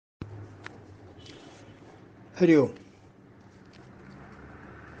ഹരി ഓം.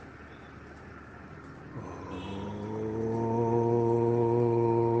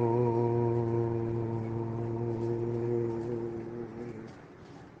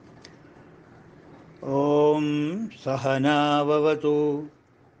 ഓം സഹനാവവതു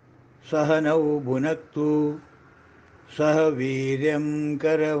സഹനൗ ഭുനക്തു സഹ വീര്യം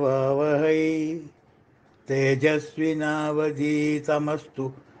കരവാവഹൈ തേജസ്വിനാവധീതമസ്തു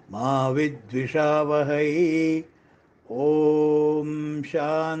മാ വിദ്വിഷാവഹൈ. ഓം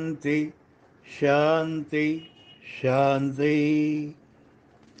ശാന്തി ശാന്തി ശാന്തി.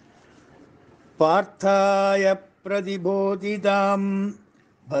 പാർത്ഥായ പ്രതിബോധിതാം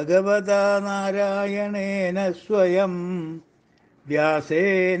ഭഗവദാ നാരായണേന സ്വയം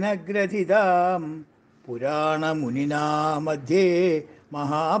വ്യാസേന ഗ്രഥിതാം പുരാണമുനിനാ മധ്യേ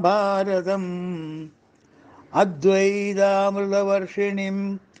മഹാഭാരതം. അദ്വൈതാമൃതവർഷിണീം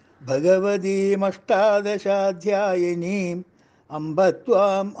ഭഗവതീമഷ്ടാദശാധ്യായിനീം അംബ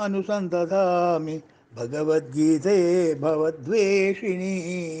ത്വാം അനുസന്തതാമി ഭഗവദ്ഗീതേ ഭവദ്വേഷിണീ.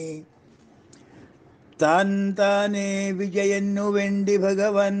 താൻ താനേ വിജയന്നു വേണ്ടി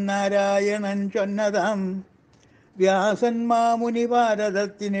ഭഗവൻ നാരായണൻ ചൊന്നതാം വ്യാസൻ മാമുനി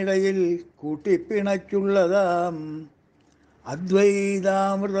ഭാരതത്തിനിടയിൽ കൂട്ടിപ്പിണച്ചുള്ളതാം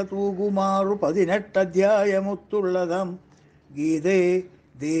അദ്വൈതാമൃത തൂകുമാറു 18 അധ്യായമൊത്തുള്ളതാം ഗീതേ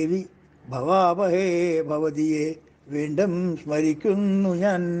ദേവി ഭവാവഹേ ഭവതിയെ വീണ്ടും സ്മരിക്കുന്നു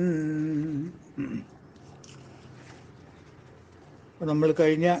ഞാൻ. നമ്മൾ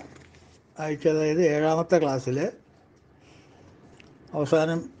കഴിഞ്ഞ ആഴ്ച, അതായത് 7ാമത്തെ ക്ലാസ്സിൽ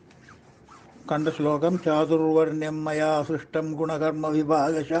അവസാനം കണ്ട ശ്ലോകം ചാതുർവർണ്ണ്യം മയാ സൃഷ്ടം ഗുണകർമ്മ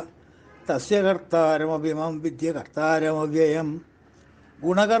വിഭാഗശ തസ്യ കർത്താരമഭിമം വിദ്യ കർത്താരമവ്യയം.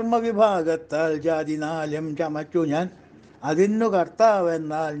 ഗുണകർമ്മ വിഭാഗത്താൽ ജാതി 4 ചമച്ചു ഞാൻ, അതിനു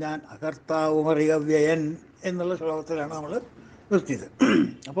കർത്താവെന്നാൽ ഞാൻ അകർത്താവുമറിയവ്യയൻ എന്നുള്ള ശ്ലോകത്തിലാണ് നമ്മൾ നിർത്തിയത്.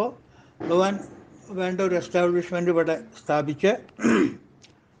 അപ്പോൾ ഭഗവാൻ വേണ്ട ഒരു എസ്റ്റാബ്ലിഷ്മെൻ്റ് ഇവിടെ സ്ഥാപിച്ച്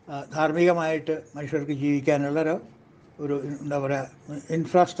ധാർമ്മികമായിട്ട് മനുഷ്യർക്ക് ജീവിക്കാനുള്ള ഒരു എന്താ പറയുക,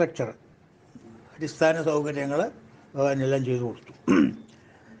 ഇൻഫ്രാസ്ട്രക്ചർ, അടിസ്ഥാന സൗകര്യങ്ങൾ ഭഗവാനെല്ലാം ചെയ്തു കൊടുത്തു.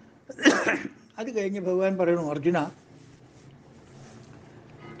 അത് കഴിഞ്ഞ് ഭഗവാൻ പറയുന്നു, അർജുന,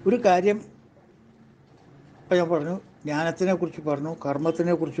 ഒരു കാര്യം ഇപ്പം ഞാൻ പറഞ്ഞു, ജ്ഞാനത്തിനെ കുറിച്ച് പറഞ്ഞു,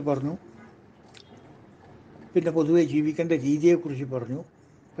 കർമ്മത്തിനെ കുറിച്ച് പറഞ്ഞു, പിന്നെ പൊതുവെ ജീവിക്കേണ്ട രീതിയെക്കുറിച്ച് പറഞ്ഞു.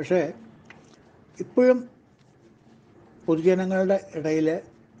 പക്ഷേ ഇപ്പോഴും പൊതുജനങ്ങളുടെ ഇടയിൽ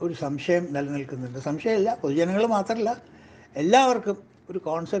ഒരു സംശയം നിലനിൽക്കുന്നുണ്ട്. സംശയമില്ല, പൊതുജനങ്ങൾ മാത്രമല്ല, എല്ലാവർക്കും ഒരു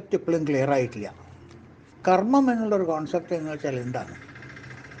കോൺസെപ്റ്റ് ഇപ്പോഴും ക്ലിയർ ആയിട്ടില്ല. കർമ്മം എന്നുള്ളൊരു കോൺസെപ്റ്റ് എന്ന് വെച്ചാൽ എന്താണ്?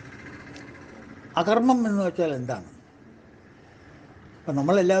 അകർമ്മം എന്ന് വെച്ചാൽ എന്താണ്? അപ്പം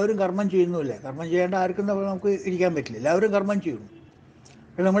നമ്മളെല്ലാവരും കർമ്മം ചെയ്യുന്നുമില്ലേ? കർമ്മം ചെയ്യേണ്ട ആർക്കും നമുക്ക് ഇരിക്കാൻ പറ്റില്ല, എല്ലാവരും കർമ്മം ചെയ്യുന്നു.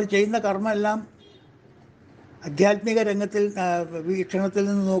 പക്ഷെ നമ്മൾ ചെയ്യുന്ന കർമ്മം എല്ലാം ആധ്യാത്മിക രംഗത്തിൽ വീക്ഷണത്തിൽ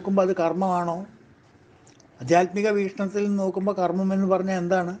നിന്ന് നോക്കുമ്പോൾ അത് കർമ്മമാണോ? ആധ്യാത്മിക വീക്ഷണത്തിൽ നിന്ന് നോക്കുമ്പോൾ കർമ്മം എന്ന് പറഞ്ഞാൽ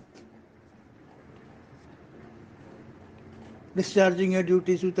എന്താണ്? Discharging your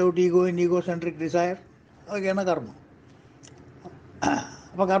duties without ego and ego centric desire, അതൊക്കെയാണ് കർമ്മം.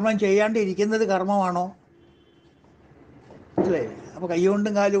 അപ്പോൾ കർമ്മം ചെയ്യാണ്ട് ഇരിക്കുന്നത് കർമ്മമാണോ? അല്ലേ? അപ്പോൾ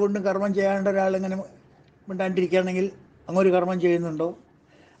കൈകൊണ്ടും കാലുകൊണ്ടും കർമ്മം ചെയ്യാണ്ട് ഒരാളിങ്ങനെ മിണ്ടാണ്ടിരിക്കുകയാണെങ്കിൽ അങ്ങൊരു കർമ്മം ചെയ്യുന്നുണ്ടോ?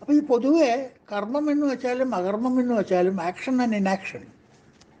 അപ്പോൾ ഈ പൊതുവെ കർമ്മം എന്ന് വെച്ചാലും അകർമ്മം എന്ന് വെച്ചാലും ആക്ഷൻ ആൻഡ് ഇനാക്ഷൻ.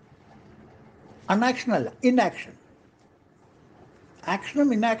 അൺആക്ഷൻ അല്ല, ഇൻആക്ഷൻ. ആക്ഷനും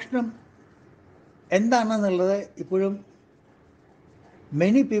ഇനാക്ഷനും എന്താണെന്നുള്ളത് ഇപ്പോഴും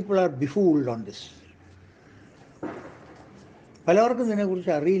many people are ബിഫൂൾഡ് on this. പലർക്കും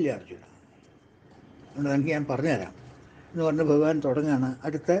ഇതിനെക്കുറിച്ച് അറിയില്ല അർജുന. അതുകൊണ്ട് എനിക്ക് ഞാൻ പറഞ്ഞുതരാം എന്ന് പറഞ്ഞ് ഭഗവാൻ തുടങ്ങുകയാണ്.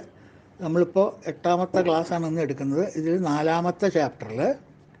 അടുത്ത നമ്മളിപ്പോൾ 8ാമത്തെ ക്ലാസ്സാണ് ഇന്ന് എടുക്കുന്നത്. ഇതിൽ 4ാമത്തെ ചാപ്റ്ററിൽ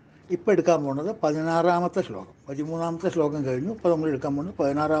ഇപ്പോൾ എടുക്കാൻ പോകുന്നത് 16ാമത്തെ ശ്ലോകം. 13ാമത്തെ ശ്ലോകം കഴിഞ്ഞു. ഇപ്പോൾ നമ്മൾ എടുക്കാൻ പോകുന്നത്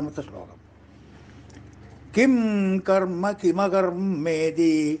 16ാമത്തെ ശ്ലോകം. കിം കർമ്മ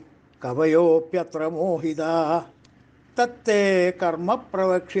കിമകർമ്മേതി കവയോപ്യത്ര മോഹിതാ തത്തേ കർമ്മ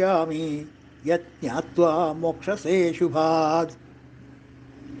പ്രവക്ഷ്യാമി യജ്ഞാത്വാ മോക്ഷസേ ശുഭാത്.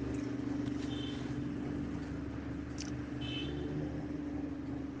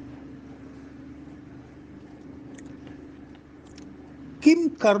 കിം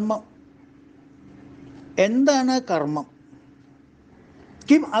കർമ്മം, എന്താണ് കർമ്മം?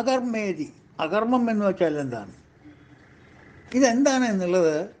 കിം അകർമ്മേതി, അകർമ്മം എന്ന് വെച്ചാൽ എന്താണ്? ഇതെന്താണ്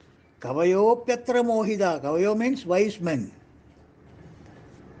എന്നുള്ളത് കവയോപ്യത്ര മോഹിത. കവയോ മീൻസ് വൈസ് മെൻ.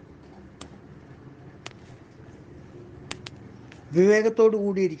 വിവേകത്തോടു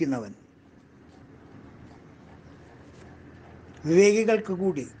കൂടിയിരിക്കുന്നവൻ, വിവേകികൾക്ക്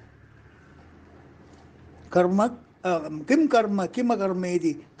കൂടി കർമ്മ കിം കർമ്മ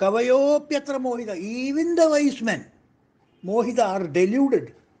കിമകർമ്മേതി കവയോപ്യത്ര മോഹിത. Even the vice men മോഹിത R ഡെല്യൂഡഡ്.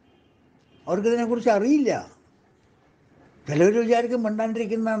 അവർക്കിതിനെക്കുറിച്ച് അറിയില്ല. ചിലർ വിചാരിക്കും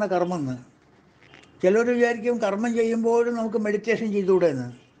മിണ്ടാണ്ടിരിക്കുന്നതാണ് കർമ്മം എന്ന്. ചിലർ വിചാരിക്കും കർമ്മം ചെയ്യുമ്പോഴും നമുക്ക് മെഡിറ്റേഷൻ ചെയ്തുകൂടെ എന്ന്.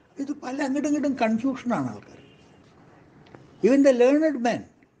 ഇത് പല അങ്ങോട്ടും ഇങ്ങോട്ടും കൺഫ്യൂഷനാണ് ആൾക്കാർ. Even the learned men,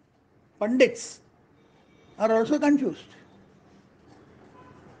 pundits are also confused.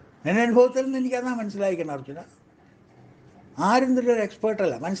 എൻ്റെ അനുഭവത്തിൽ നിന്ന് എനിക്കതാ മനസ്സിലായിക്കണം അർജുന. ആരും ഇതിലൊരു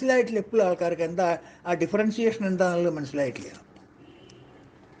എക്സ്പേർട്ടല്ല. മനസ്സിലായിട്ടില്ല എപ്പോഴും ആൾക്കാർക്ക് എന്താ ആ ഡിഫറൻസിയേഷൻ എന്താണെന്നുള്ളത് മനസ്സിലായിട്ടില്ല.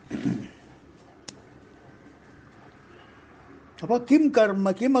 അപ്പോൾ കിം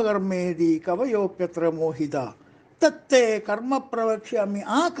കർമ്മ കിമകർമ്മേതി കവയോപ്യത്ര മോഹിത തത്തേ കർമ്മ പ്രവക്ഷ്യാമി.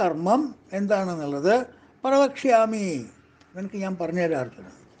 ആ കർമ്മം എന്താണെന്നുള്ളത് പ്രവക്ഷ്യാമി, നിനക്ക് ഞാൻ പറഞ്ഞുതരാം അർജുന.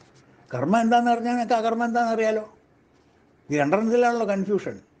 കർമ്മം എന്താണെന്ന് അറിഞ്ഞാൽ നിനക്ക് അകർമ്മം എന്താണെന്ന് അറിയാലോ. ഈ രണ്ടെണ്ണത്തിലാണല്ലോ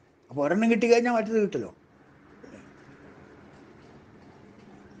കൺഫ്യൂഷൻ. അപ്പോൾ ഒരെണ്ണം കിട്ടിക്കഴിഞ്ഞാൽ മറ്റത് കിട്ടല്ലോ.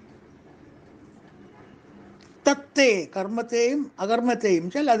 തത്തേ കർമ്മത്തെയും അകർമ്മത്തെയും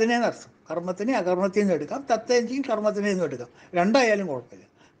വെച്ചാൽ അതിനേന്നർത്ഥം. കർമ്മത്തിനെ അകർമ്മത്തിൽ നിന്ന് എടുക്കാം, തത്തേയും ചെയ്യും കർമ്മത്തിനെ നിന്നും എടുക്കാം. രണ്ടായാലും കുഴപ്പമില്ല.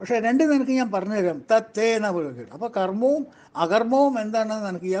 പക്ഷേ രണ്ട് നിനക്ക് ഞാൻ പറഞ്ഞുതരാം. തത്തേ എന്നാ പറയുന്നത്. അപ്പോൾ കർമ്മവും അകർമ്മവും എന്താണെന്ന്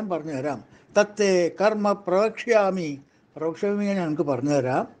നിനക്ക് ഞാൻ പറഞ്ഞുതരാം. തത്തേ കർമ്മ പ്രവക്ഷ്യാമി. പ്രവക്ഷ്യാമി ഞാൻ എനിക്ക്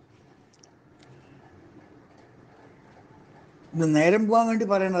പറഞ്ഞുതരാം. ഇത് നേരം പോകാൻ വേണ്ടി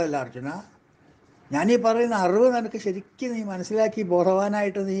പറയണതല്ല അർജുന. ഞാനീ പറയുന്ന അറിവ് നിനക്ക് ശരിക്കും നീ മനസ്സിലാക്കി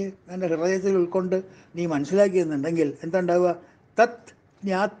ബോധവാനായിട്ട് നീ എൻ്റെ ഹൃദയത്തിൽ ഉൾക്കൊണ്ട് നീ മനസ്സിലാക്കിയെന്നുണ്ടെങ്കിൽ എന്താ ഉണ്ടാവുക? തത്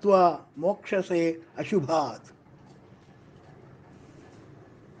ജ്ഞാത്വ മോക്ഷസേ അശുഭാത്.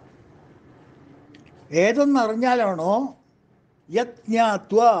 ഏതൊന്നറിഞ്ഞാലാണോ,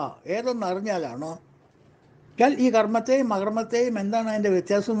 യജ്ഞാത്വ ഏതൊന്നറിഞ്ഞാലാണോ, ഈ കർമ്മത്തെയും അകർമ്മത്തെയും എന്താണ് അതിൻ്റെ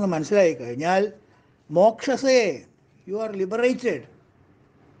വ്യത്യാസം എന്ന് മനസ്സിലാക്കി കഴിഞ്ഞാൽ മോക്ഷസേ you are liberated,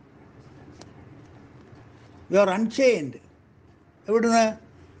 you are unchained. എവിടുന്ന്?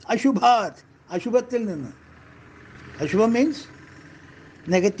 അശുഭാത്, അശുഭത്തിൽ നിന്ന്. അശുഭം മീൻസ്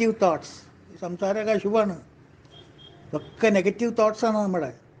നെഗറ്റീവ് തോട്ട്സ്. സംസാരമൊക്കെ അശുഭമാണ്. ഇതൊക്കെ നെഗറ്റീവ് തോട്ട്സാണ്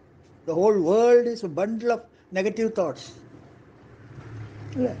നമ്മുടെ. The whole world is a bundle of negative thoughts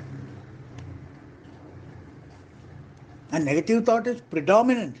അല്ലേ? ആ നെഗറ്റീവ് തോട്ട് ഈസ്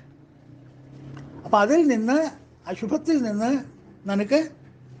പ്രിഡോമിനൻറ്റ്. അപ്പം അതിൽ നിന്ന്, അശുഭത്തിൽ നിന്ന് നിനക്ക്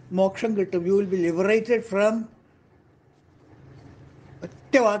മോക്ഷം കിട്ടും. You will be liberated from.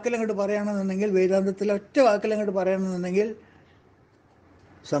 ഒറ്റ വാക്കിലങ്ങോട്ട് പറയുകയാണെന്നുണ്ടെങ്കിൽ, വേദാന്തത്തിൽ ഒറ്റ വാക്കിലങ്ങോട്ട് പറയുകയാണെന്നുണ്ടെങ്കിൽ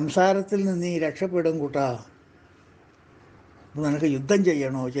സംസാരത്തിൽ നിന്ന് നീ രക്ഷപ്പെടും കൂട്ടാ. നിനക്ക് യുദ്ധം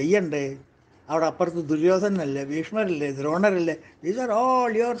ചെയ്യണോ, ചെയ്യണ്ടേ? അവിടെ അപ്പുറത്ത് ദുര്യോധനല്ലേ, ഭീഷ്മരല്ലേ, ദ്രോണരല്ലേ? These are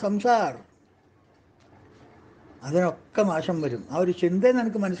all your സംസാർ. അതിനൊക്കെ നാശം വരും. ആ ഒരു ചിന്ത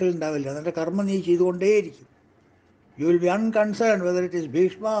നിനക്ക് മനസ്സിലുണ്ടാവില്ല. അതിൻ്റെ കർമ്മം നീ ചെയ്തുകൊണ്ടേയിരിക്കും. You will be unconcerned whether it is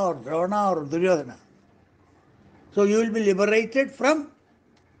Bhishma or Drona or Duryodhana. So you will be liberated from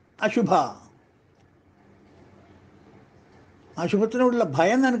Ashubha. അശുഭത്തിനോടുള്ള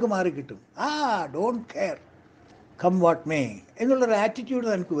ഭയം നിനക്ക് മാറിക്കിട്ടും. Don't care, come what may എന്നുള്ളൊരു ആറ്റിറ്റ്യൂഡ്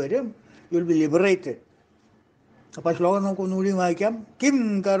നിനക്ക് വരും. You will be liberated. അപ്പോൾ ശ്ലോകം നമുക്ക് ഒന്നുകൂടി വായിക്കാം. കിം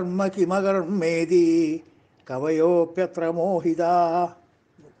കർമ്മ കിമകർമ്മേതി കവയോപ്യത്ര മോഹിത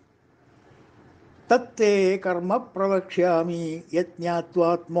തത്തേ കർമ്മ പ്രവക്ഷ്യാമി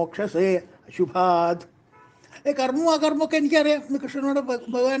യജ്ഞാത്വാത് മോക്ഷസേ അശുഭാത്. കർമ്മവും അകർമ്മമൊക്കെ എനിക്കറിയാം എന്ന് കൃഷ്ണനോട്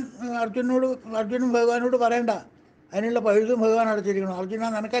ഭഗവാൻ അർജുനും ഭഗവാനോട് പറയണ്ട. അതിനുള്ള പഴുതും ഭഗവാൻ അടച്ചിരിക്കണം. Arjuna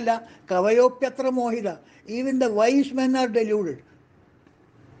നിനക്കല്ല, കവയോപ്യത്ര മോഹിത. Even the vice men are ഡെല്യൂഡഡ്.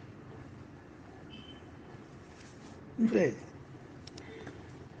 മനസ്സിലായില്ലേ?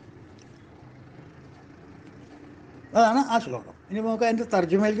 അതാണ് ആ ശ്ലോകം. ഇനി നമുക്ക് അതിൻ്റെ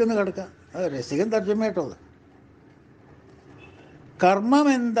തർജ്ജമയിലേക്കൊന്ന് കിടക്കാം. അത് രസികൻ തർജ്ജമ കേട്ടോ. അത് കർമ്മം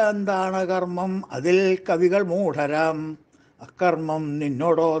എന്താണ് കർമ്മം, അതിൽ കവികൾ മൂഢരാം. അക്കർമ്മം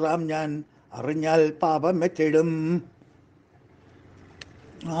നിന്നോടോതാം ഞാൻ, അറിഞ്ഞാൽ പാപം വെച്ചിടും.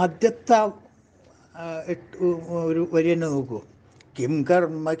 ആദ്യത്തെ ഒരു വരി തന്നെ നോക്കൂ. കിം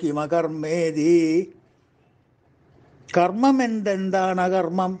കർമ്മ കിമകർമ്മേതി. കർമ്മം എന്താണ്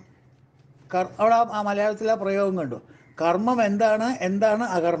കർമ്മം. അവിടെ ആ മലയാളത്തിലെ പ്രയോഗം കണ്ടു. കർമ്മം എന്താണ്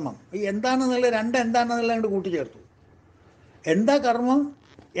അകർമ്മം. ഈ എന്താണെന്നുള്ള എന്താണെന്നുള്ള അങ്ങോട്ട് കൂട്ടിച്ചേർത്തു. എന്താ കർമ്മം,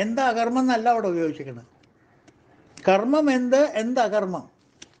 എന്താ അകർമ്മം എന്നല്ല അവിടെ ഉപയോഗിച്ചിരിക്കുന്നത്. കർമ്മം അകർമ്മം.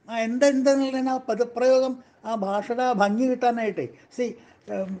 എന്തെന്നുള്ള ആ പദപ്രയോഗം, ആ ഭാഷയുടെ ഭംഗി കിട്ടാനായിട്ടേ.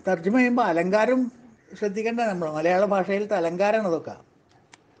 തർജ്ജമ ചെയ്യുമ്പോൾ അലങ്കാരം ശ്രദ്ധിക്കേണ്ട. നമ്മൾ മലയാള ഭാഷയിലത്തെ അലങ്കാരമാണ് അതൊക്കെ.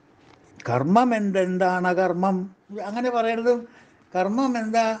 കർമ്മം എന്താണ് അകർമ്മം അങ്ങനെ പറയണതും, കർമ്മം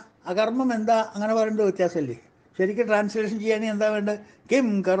എന്താ അകർമ്മം എന്താ അങ്ങനെ പറയുന്നത് വ്യത്യാസമല്ലേ? ശരിക്കും ട്രാൻസ്ലേഷൻ ചെയ്യാൻ എന്താ വേണ്ടത്? കിം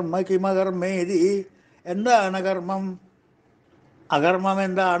കർമ്മ കിമകർമ്മേതി. എന്താണ് കർമ്മം, അകർമ്മം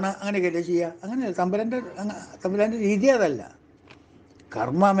എന്താണ് അങ്ങനെയൊക്കെയല്ലേ ചെയ്യുക. അങ്ങനെയല്ല, തമ്പുരാൻ്റെ രീതി അതല്ല.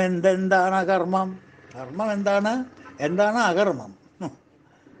 കർമ്മം എന്താണ് അകർമ്മം, കർമ്മം എന്താണ് അകർമ്മം.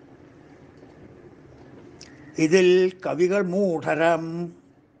 ഇതിൽ കവികൾ മൂഢരം.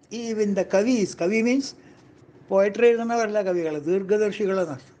 ഈവൻ ദ കവീസ്, കവി മീൻസ് പോയട്രി എഴുതുന്നവരല്ല കവികൾ,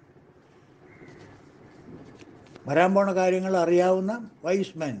 ദീർഘദർശികളെന്നർത്ഥം. വരാൻ പോണ കാര്യങ്ങൾ അറിയാവുന്ന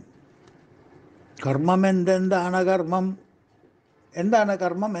വൈസ് മെൻ. കർമ്മം എന്താണ് കർമ്മം, എന്താണ്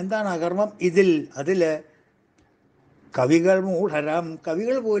കർമ്മം, എന്താണ് അകർമ്മം, അതിൽ കവികൾ മൂഢരാം.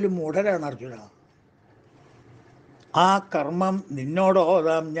 കവികൾ പോലും മൂഢരാണ് അർജുന. ആ കർമ്മം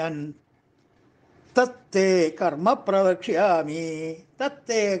നിന്നോടോതാം ഞാൻ, തത്തേ കർമ്മ പ്രവക്ഷ്യാമി,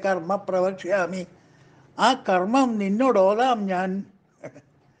 തത്തേ കർമ്മ പ്രവക്ഷ്യാമി. ആ കർമ്മം നിന്നോടോതാം ഞാൻ.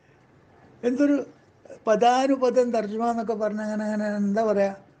 എന്തൊരു പദാനുപദം തർജ്ജമ എന്നൊക്കെ പറഞ്ഞ അങ്ങനെ എന്താ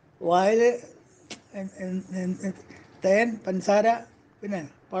പറയുക, വായിൽ തേൻ, പഞ്ചസാര, പിന്നെ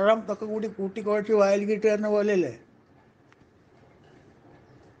പഴം ഇതൊക്കെ കൂടി കൂട്ടിക്കുഴച്ച് വായിൽ കിട്ടുന്ന പോലെയല്ലേ.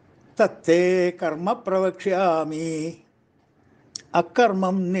 തത്തേ കർമ്മ പ്രവക്ഷ്യാമി,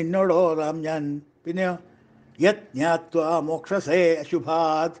 അക്കർമ്മം നിന്നോടോതാം ഞാൻ. പിന്നെയോ യജ്ഞാത്വാ മോക്ഷസേ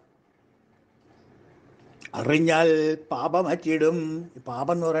അശുഭാത്, അറിഞ്ഞാൽ പാപമറ്റിടും.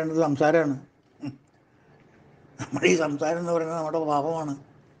 പാപം എന്ന് പറയുന്നത് സംസാരമാണ്. നമ്മുടെ ഈ സംസാരം എന്ന് പറയുന്നത് നമ്മുടെ പാപമാണ്.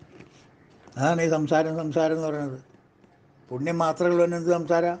 അതാണ് ഈ സംസാരം എന്ന് പറയുന്നത്. പുണ്യം മാത്രമേ ഉള്ളൂ എന്ത്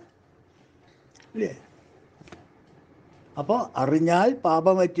സംസാരം ഇല്ലേ. അപ്പോൾ അറിഞ്ഞാൽ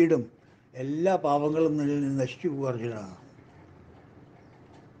പാപമറ്റിടും, എല്ലാ പാപങ്ങളും നിന്ന് നശിച്ചു പോകുക അർജുനാണ്.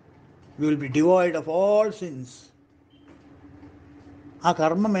 You will be devoid of all since. ആ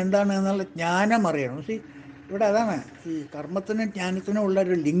കർമ്മം എന്താണ് എന്നുള്ള ജ്ഞാനം അറിയണം. പക്ഷേ ഇവിടെ അതാണ്, ഈ കർമ്മത്തിനും ജ്ഞാനത്തിനും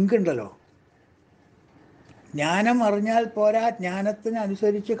ഉള്ളൊരു ലിങ്ക് ഉണ്ടല്ലോ. ജ്ഞാനം അറിഞ്ഞാൽ പോരാ,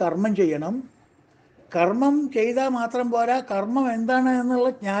 ജ്ഞാനത്തിനനുസരിച്ച് കർമ്മം ചെയ്യണം. കർമ്മം ചെയ്താൽ മാത്രം പോരാ, കർമ്മം എന്താണ് എന്നുള്ള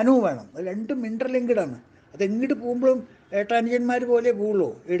ജ്ഞാനവും വേണം. അത് രണ്ടും ഇൻ്റർലിങ്ക്ഡാണ്. അതെങ്ങോട്ട് പോകുമ്പോഴും ഏട്ടാനുജന്മാർ പോലെ പോവുള്ളൂ.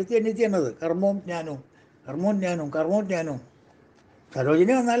 എടുത്ത് എണ്ണിത്തി എന്നത് കർമ്മവും ജ്ഞാനവും, കർമ്മവും ജ്ഞാനവും, കർമ്മവും ജ്ഞാനവും.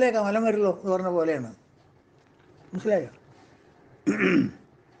 സരോജിനി വന്നാലേ കമലം വരുള്ളൂ എന്ന് പറഞ്ഞ പോലെയാണ്. മനസ്സിലായോ?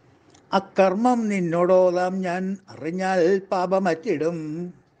 അക്കർമ്മം നിന്നോടോതാം ഞാൻ, അറിഞ്ഞാൽ പാപമറ്റിടും.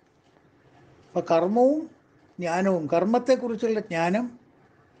 അപ്പം കർമ്മവും ജ്ഞാനവും, കർമ്മത്തെക്കുറിച്ചുള്ള ജ്ഞാനം,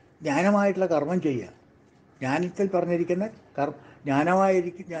 ജ്ഞാനമായിട്ടുള്ള കർമ്മം ചെയ്യുക. ജ്ഞാനത്തിൽ പറഞ്ഞിരിക്കുന്ന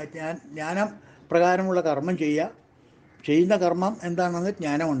ജ്ഞാനം പ്രകാരമുള്ള കർമ്മം ചെയ്യുക. ചെയ്യുന്ന കർമ്മം എന്താണെന്ന്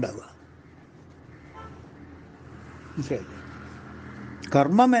ജ്ഞാനം ഉണ്ടാവുക. മനസ്സിലായില്ലേ?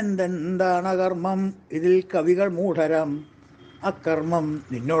 കർമ്മം എന്താണ് കർമ്മം, ഇതിൽ കവികൾ മൂഢരം. അക്കർമ്മം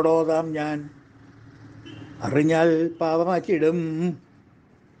നിന്നോടോതാം ഞാൻ, അറിഞ്ഞാൽ പാപമാറ്റിടും.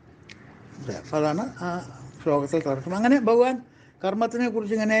 അതാണ് ആ ശ്ലോകത്തിൽ തർക്കം. അങ്ങനെ ഭഗവാൻ കർമ്മത്തിനെ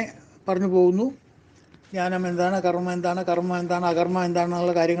കുറിച്ച് ഇങ്ങനെ പറഞ്ഞു പോകുന്നു. ജ്ഞാനം എന്താണ്, കർമ്മം എന്താണ്, കർമ്മം എന്താണ്, അകർമ്മം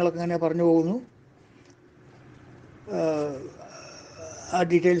എന്താണെന്നുള്ള കാര്യങ്ങളൊക്കെ ഇങ്ങനെ പറഞ്ഞു പോകുന്നു. ആ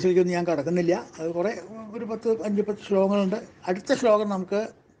ഡീറ്റെയിൽസിലേക്കൊന്നും ഞാൻ കടക്കുന്നില്ല. അത് കുറേ ഒരു 5-10 ശ്ലോകങ്ങളുണ്ട്. അടുത്ത ശ്ലോകം നമുക്ക്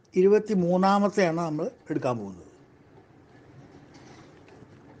 23-ാമത്തെയാണ് നമ്മൾ എടുക്കാൻ പോകുന്നത്.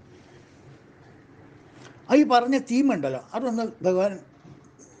 ഈ പറഞ്ഞ തീം ഉണ്ടല്ലോ, അതൊന്ന് ഭഗവാൻ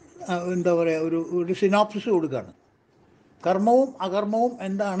എന്താ പറയുക, ഒരു സിനോപ്സിസ് കൊടുക്കുകയാണ്. കർമ്മവും അകർമ്മവും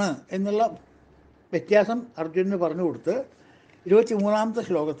എന്താണ് എന്നുള്ള വ്യത്യാസം അർജുനന് പറഞ്ഞു കൊടുത്ത് 23-ാമത്തെ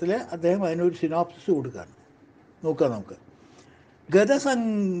ശ്ലോകത്തിൽ അദ്ദേഹം അതിനൊരു സിനോപ്സിസ് കൊടുക്കുകയാണ്. നോക്കുക നമുക്ക്.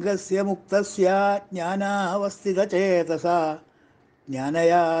 ഗതസംഗസ്യ മുക്തസ്യ ജ്ഞാനാവസ്ഥിതചേതസ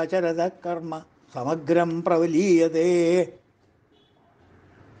ജ്ഞാനയാചരത കർമ്മ സമഗ്രം പ്രവലീയതേ.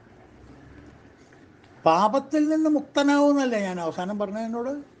 പാപത്തിൽ നിന്ന് മുക്തനാവുന്നല്ലേ ഞാൻ അവസാനം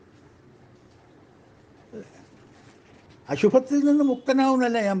പറഞ്ഞതിനോട്. അശുഭത്തിൽ നിന്ന്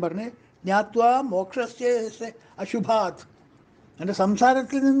മുക്തനാവുന്നല്ല ഞാൻ പറഞ്ഞ്. ജ്ഞാത്വാ മോക്ഷസ്യ അശുഭാത്, എൻ്റെ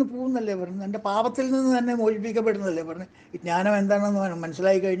സംസാരത്തിൽ നിന്ന് പോകുന്നല്ലേ പറഞ്ഞു. എൻ്റെ പാപത്തിൽ നിന്ന് തന്നെ മോചിപ്പിക്കപ്പെടുന്നല്ലേ പറഞ്ഞു. ഈ ജ്ഞാനം എന്താണെന്ന്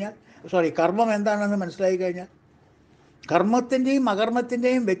മനസ്സിലായി കഴിഞ്ഞാൽ, കർമ്മം എന്താണെന്ന് മനസ്സിലായി കഴിഞ്ഞാൽ, കർമ്മത്തിൻ്റെയും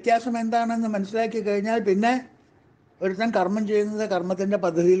അകർമ്മത്തിൻ്റെയും വ്യത്യാസം എന്താണെന്ന് മനസ്സിലാക്കി കഴിഞ്ഞാൽ പിന്നെ ഒരുത്തൻ കർമ്മം ചെയ്യുന്നത് കർമ്മത്തിൻ്റെ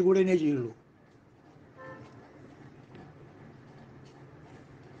പദ്ധതിയിൽ കൂടി തന്നെ ചെയ്യുള്ളൂ.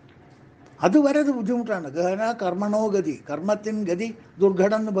 അതുവരെ അത് ബുദ്ധിമുട്ടാണ്. ഗഹന കർമ്മണോ ഗതി, കർമ്മത്തിൻ ഗതി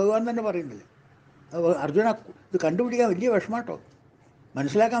ദുർഘടം എന്ന് ഭഗവാൻ തന്നെ പറയുന്നില്ല. അർജുന ഇത് കണ്ടുപിടിക്കാൻ വലിയ വിഷമാട്ടോ,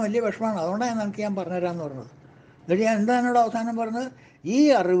 മനസ്സിലാക്കാൻ വലിയ വിഷമമാണ്. അതുകൊണ്ടാണ് എനിക്ക് ഞാൻ പറഞ്ഞുതരാമെന്ന് പറഞ്ഞത്. എന്നിട്ട് ഞാൻ എന്താണ് എന്നോട് അവസാനം പറഞ്ഞത്, ഈ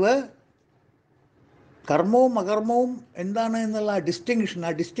അറിവ് കർമ്മവും അകർമ്മവും എന്താണ് എന്നുള്ള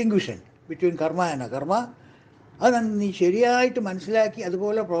ഡിസ്റ്റിങ്വിഷൻ ബിറ്റ്വീൻ കർമ്മ ആൻഡ് അകർമ്മ, അത് നീ ശരിയായിട്ട് മനസ്സിലാക്കി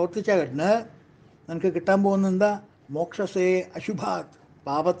അതുപോലെ പ്രവർത്തിച്ചാൽ നിനക്ക് കിട്ടാൻ പോകുന്ന എന്താ, മോക്ഷസേ അശുഭാത്,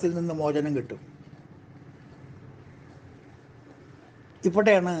 പാപത്തിൽ നിന്ന് മോചനം കിട്ടും.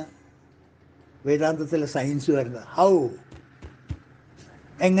 ഇപ്പോഴാണ് വേദാന്തത്തിലെ സയൻസ് വരുന്നത്. ഹൗ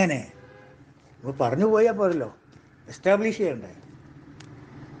എങ്ങനെ? അപ്പോൾ പറഞ്ഞു പോയാൽ പോരല്ലോ, എസ്റ്റാബ്ലിഷ് ചെയ്യണ്ടേ.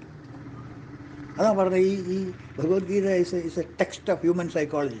 അതാണ് പറഞ്ഞത്, ഈ Bhagavad Gita is A text of human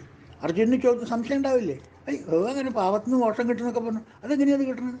psychology. അർജുനന് സംശയം ഉണ്ടാവില്ലേ, അങ്ങനെ പാവത്തിന് മോഷം കിട്ടുന്നൊക്കെ പറഞ്ഞു, അതെങ്ങനെയാണ്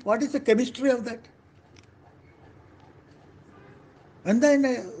കിട്ടുന്നത്? What is the chemistry of that? എന്താ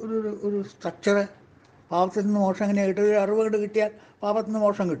അതിൻ്റെ ഒരു സ്ട്രക്ചറ്? പാപത്തിൽ നിന്ന് മോഷം എങ്ങനെയാണ് കിട്ടുക? ഒരു അറിവ് കൊണ്ട് കിട്ടിയാൽ പാപത്തിൽ നിന്ന്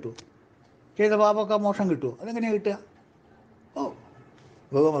മോഷം കിട്ടുമോ? ചെയ്ത പാപമൊക്കെ മോഷം കിട്ടുമോ? അതെങ്ങനെയാണ് കിട്ടുക? ഓ,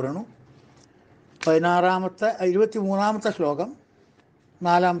 ഭഗവാൻ പറയണു 23-ാമത്തെ ശ്ലോകം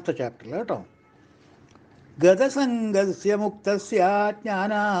 4-ാമത്തെ ചാപ്റ്ററിൽ കേട്ടോ. ഗതസംഗസ്യ മുക്തസ്യ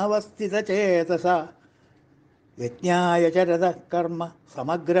ജ്ഞാനാവസ്ഥിതചേതസ യജ്ഞായ ചരത കർമ്മ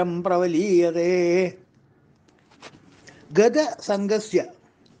സമഗ്രം പ്രവലീയതേ. ഗതസംഗസ്യ,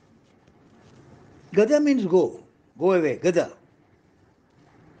 ഗത മീൻസ് ഗോ അവേ. ഗത,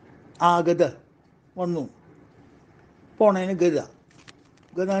 ആ ഗത വന്നു, പോണേന് ഗത.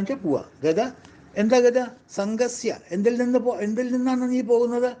 ഗത എന്ന് വെച്ചാൽ പോവുക. ഗത എന്താ? ഗത സംഘസ്യ, എന്തിൽ നിന്നാണ് നീ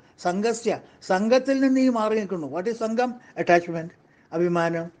പോകുന്നത്? സംഘസ്യ, സംഘത്തിൽ നിന്ന് നീ മാറി നിൽക്കുന്നു. വാട്ട് ഈസ് സംഘം? അറ്റാച്ച്മെൻറ്റ്,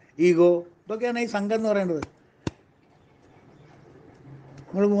 അഭിമാനം, ഈഗോ, ഇതൊക്കെയാണ് ഈ സംഘം എന്ന് പറയുന്നത്.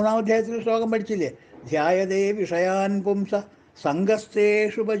 നമ്മൾ 3-ാം അധ്യായത്തിൽ ശ്ലോകം പഠിച്ചില്ലേ? ധ്യായതേ വിഷയാൻ പുംസ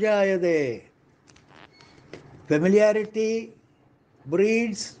സംഘസ്തേഷുപജായതേ. ഫെമിലിയാരിറ്റി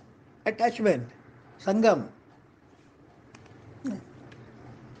ബ്രീഡ്സ് അറ്റാച്ച്മെൻറ്റ്, സംഘം.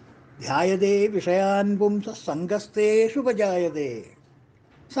 ധ്യായതേ വിഷയാൻ പുംസ സംഘസ്തേഷുപജായതേ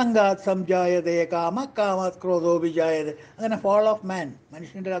സംഘാത് സംജായതേ കാമ കാമാത് ക്രോധോ വിജായതേ. അങ്ങനെ ഫോൾ ഓഫ് മാൻ,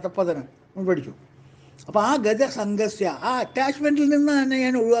 മനുഷ്യൻ്റെ അധപ്പതനം നമ്മൾ പഠിച്ചു. അപ്പോൾ ആ ഗത സംഘസ്യ, ആ അറ്റാച്ച്മെൻറ്റിൽ നിന്ന് തന്നെ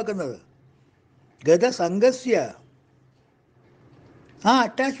ഞാൻ ഒഴിവാക്കുന്നത്. ഗത സംഘസ്യ, ആ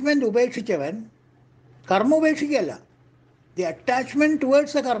അറ്റാച്ച്മെൻറ്റ് ഉപേക്ഷിച്ചവൻ കർമ്മ ഉപേക്ഷിക്കുകയല്ല, ദി അറ്റാച്ച്മെൻറ്റ്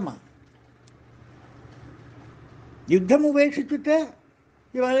ടുവേർഡ്സ് എ കർമ്മ. യുദ്ധം ഉപേക്ഷിച്ചിട്ട്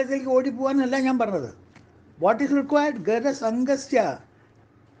ഈ വലയത്തിലേക്ക് ഓടിപ്പോകാനല്ല ഞാൻ പറഞ്ഞത്. What is required? ഗത സംഘസ്യ,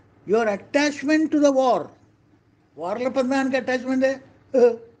 your attachment to the war. വാറിലിപ്പോൾ എന്താ എനിക്ക് അറ്റാച്ച്മെൻറ്റ്?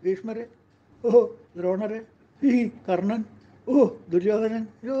 ഭീഷ്മര്, ദ്രോണര്, കർണൻ, ദുര്യോധനൻ,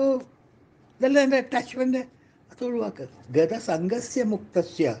 ഇതെല്ലാം എൻ്റെ അറ്റാച്ച്മെൻറ്റ്. അത് ഒഴിവാക്കുക. ഗത സംഘസ്യ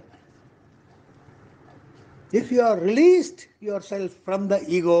മുക്തസ്യ. If you are released yourself from the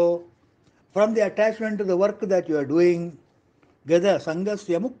ego, from the attachment to the work that you are doing, gada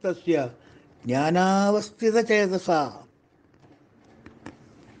sangasya muktasya jnanavasthita chetasa.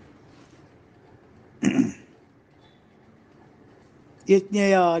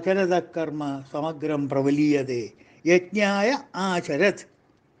 യജ്ഞയാ ചരത കർമ്മ സമഗ്രം പ്രവലീയതേ. യജ്ഞായ ആചരത്,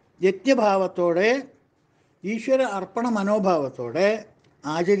 യജ്ഞഭാവത്തോടെ ഈശ്വര അർപ്പണ മനോഭാവത്തോടെ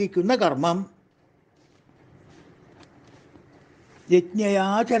ആചരിക്കുന്ന കർമ്മം.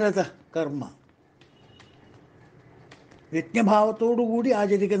 യജ്ഞയാചരത കർമ്മ, യജ്ഞഭാവത്തോടുകൂടി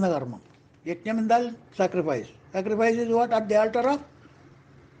ആചരിക്കുന്ന കർമ്മം. യജ്ഞം എന്താൽ? Sacrifice. Sacrifice is what? At the alter of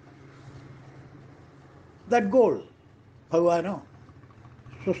that goal. ഭഗവാനോ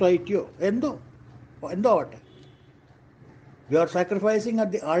സൊസൈറ്റിയോ എന്തോ ആവട്ടെ, you are sacrificing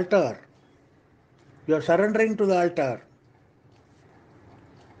at the alter, you are surrendering to the alter.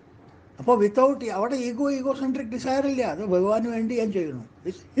 അപ്പോൾ വിത്തൗട്ട് അവിടെ ഈഗോ സെൻട്രിക് ഡിസയർ ഇല്ല. അത് ഭഗവാന് വേണ്ടി ഞാൻ ചെയ്യുന്നു.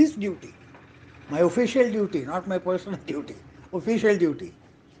 It's his duty, my official duty, not my personal duty. Official duty.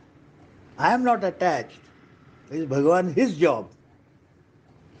 I am not attached. It's ഭഗവാൻ, his job.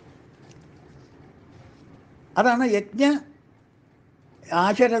 അതാണ് യജ്ഞ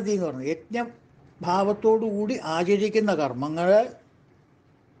ആചരതി എന്ന് പറഞ്ഞത്. യജ്ഞഭാവത്തോടുകൂടി ആചരിക്കുന്ന കർമ്മങ്ങൾ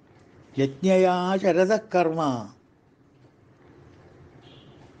യജ്ഞയാചരത കർമ്മ.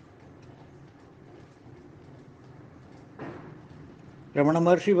 രമണ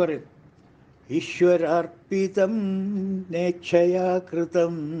മഹർഷി പറയും, ഈശ്വരാർപ്പിതം നേച്ഛയാ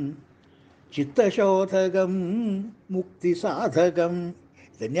കൃതം ചിത്തശോധകം മുക്തിസാധകം.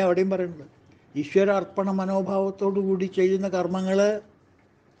 ഇതന്നെ അവിടെയും പറയുന്നത്. ഈശ്വരാർപ്പണ മനോഭാവത്തോടു കൂടി ചെയ്യുന്ന കർമ്മങ്ങൾ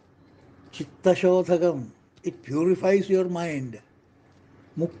ചിത്തശോധകം, it purifies your mind.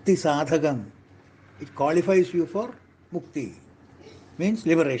 മുക്തിസാധകം, it qualifies you for മുക്തി, മീൻസ്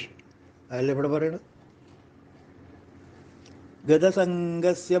ലിബറേഷൻ. അതല്ല ഇവിടെ പറയുന്നത്.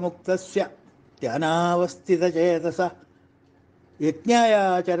 ഗതസംഗസ്യ മുക്തസ്യ ധ്യാനാവസ്ഥിതചേതസ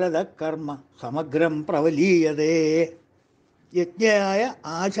യജ്ഞയാചരത കർമ്മ സമഗ്രം പ്രവലീയതേ. യജ്ഞയായ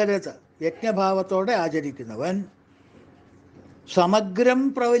ആചരത, യജ്ഞഭാവത്തോടെ ആചരിക്കുന്നവൻ സമഗ്രം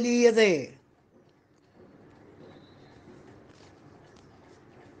പ്രവലീയതേ.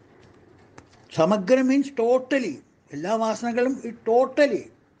 സമഗ്രം മീൻസ് ടോട്ടലി. എല്ലാ വാസനകളും totally.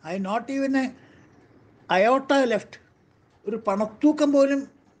 I not even A അയോട്ട left. ഒരു പണത്തൂക്കം പോലും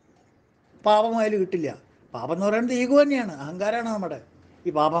പാപമായാലും കിട്ടില്ല. പാപം എന്ന് പറയുന്നത് ഈഗോ തന്നെയാണ്, അഹങ്കാരമാണ് നമ്മുടെ. ഈ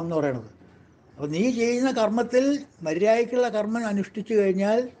പാപം എന്ന് പറയുന്നത്. അപ്പോൾ നീ ചെയ്യുന്ന കർമ്മത്തിൽ മര്യാദയ്ക്കുള്ള കർമ്മം അനുഷ്ഠിച്ചു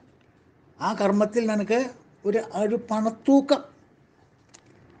കഴിഞ്ഞാൽ ആ കർമ്മത്തിൽ നിനക്ക് ഒരു പണത്തൂക്കം,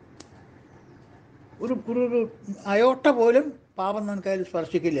 ഒരു അയോട്ട പോലും പാപം നിനക്കതിൽ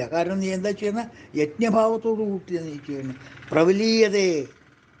സ്പർശിക്കില്ല. കാരണം നീ എന്താ ചെയ്യുന്ന? യജ്ഞഭാവത്തോടു കൂട്ടി നീ ചെയ്യുന്നു. പ്രവലീയതേ,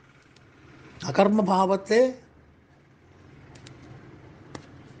 അകർമ്മഭാവത്തെ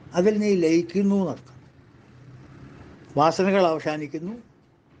അതിൽ നീ ലയിക്കുന്നു എന്നർത്ഥം. വാസനകൾ അവസാനിക്കുന്നു.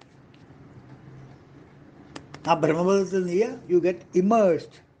 ആ ബ്രഹ്മപദത്തിൽ നീ യു ഗെറ്റ്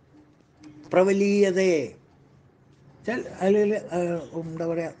ഇമേഴ്സ്ഡ്. പ്രവലീയതേ അല്ലെങ്കിൽ എന്താ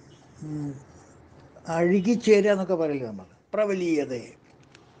പറയുക, അഴുകിച്ചേരുക എന്നൊക്കെ പറയില്ല നമ്മൾ. പ്രവലീയതേ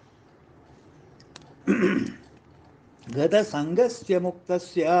ഗതസംഗസ്യ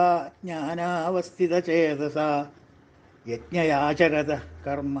മുക്തസ്യ ജ്ഞാനാവസ്ഥിതചേതസ യജ്ഞയാചരത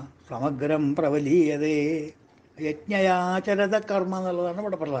കർമ്മ സമഗ്രം പ്രവലീയതേ. യജ്ഞയാചരത കർമ്മ എന്നുള്ളതാണ്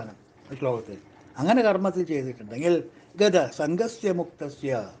ഇവിടെ പ്രധാനം ശ്ലോകത്തിൽ. അങ്ങനെ കർമ്മത്തിൽ ചെയ്തിട്ടുണ്ടെങ്കിൽ ഗതസംഗസ്യ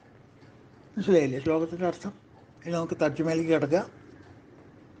മുക്തസ്യ, മനസ്സിലായില്ലേ ശ്ലോകത്തിൻ്റെ അർത്ഥം? ഇനി നമുക്ക് തർജ്ജമയിലേക്ക് കിടക്കുക.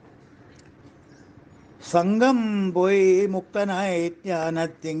 സംഘം പോയി മുക്തനായി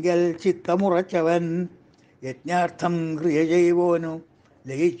ജ്ഞാനത്തിങ്കൽ ചിത്തമുറച്ചവൻ യജ്ഞാർത്ഥം ക്രിയ ചെയ്വോനു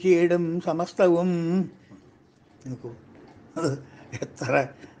ലയിച്ചിടും സമസ്തവും. നോക്കൂ, അത് എത്ര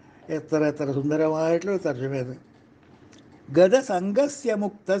എത്ര എത്ര സുന്ദരമായിട്ടുള്ള തർജ്ജമയത്. ഗതസംഗസ്യ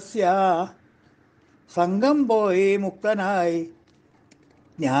മുക്തസ്യ, സംഘം പോയി മുക്തനായി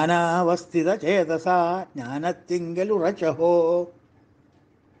ജ്ഞാനാവസ്ഥിത ചേതസ, ജ്ഞാനത്തിങ്കൽ ഉറച്ചഹോ.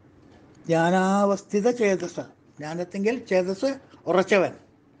 ജ്ഞാനാവസ്ഥിത ചേതസ, ജ്ഞാനത്തിങ്കൽ ചേതസ് ഉറച്ചവൻ.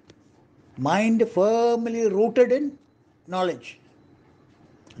 Mind firmly rooted in knowledge.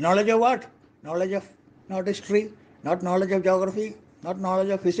 Knowledge of what? Knowledge of not history, not knowledge of geography, not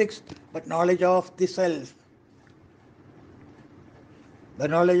knowledge of physics, but knowledge of the self, the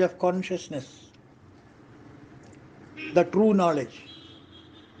knowledge of consciousness, the true knowledge.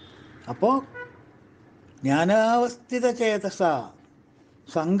 അപ്പോൾ ജ്ഞാനാവസ്ഥിത ചേതസ,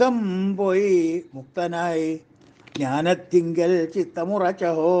 സംഘം പോയി മുക്തനായി ജ്ഞാനത്തിങ്കൽ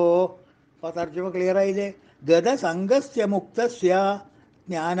ചിത്തമുറച്ചഹോ. അപ്പോൾ തർജ്ജമ clear ആയില്ലേ? ഗതസംഗസ്യ മുക്തസ്യ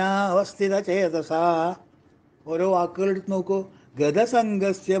ജ്ഞാനാവസ്ഥിത ചേതസ. ഓരോ വാക്കുകൾ എടുത്ത് നോക്കൂ.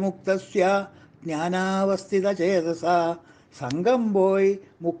 ഗതസംഗസ്യ മുക്തസ്യ ജ്ഞാനാവസ്ഥിത ചേതസ, സംഘം പോയി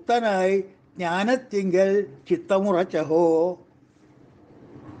മുക്തനായി ജ്ഞാനത്തിങ്കൽ ചിത്തമുറച്ചഹോ.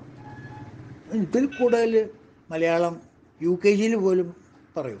 ഇതിൽ കൂടുതൽ മലയാളം UKG പോലും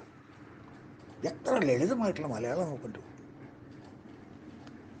പറയൂ. എത്ര ലളിതമായിട്ടുള്ള മലയാളം നോക്കണ്ടു.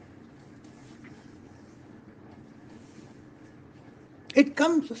 It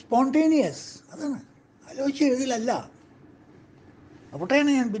comes spontaneous. അതാണ്, ആലോചിച്ച് എഴുതിലല്ല.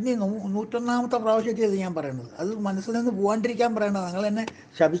 അപ്പോഴാണ് ഞാൻ പിന്നെ 101ാമത്തെ പ്രാവശ്യത്തിൽ അത് ഞാൻ പറയുന്നത്. അത് മനസ്സിൽ നിന്ന് പോകാണ്ടിരിക്കാൻ പറയണത്. നിങ്ങൾ എന്നെ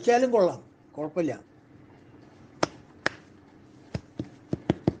ശപിച്ചാലും കൊള്ളാം, കുഴപ്പമില്ല.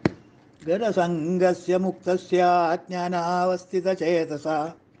 ഗതസംഗസ്യ മുക്തസ്യ ജ്ഞാനാവസ്ഥിത ചേതസ,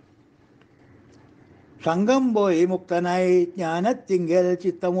 സംഘം പോയി മുക്തനായി ജ്ഞാനത്തിങ്കൽ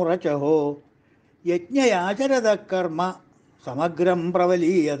ചിത്തമുറച്ചഹോ യജ്ഞയാചരത കർമ്മ സമഗ്രം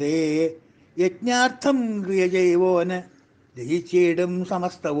പ്രവലീയതേ. യജ്ഞാർത്ഥം ക്രിയ ചെയ്വോന് ദഹിച്ചിടും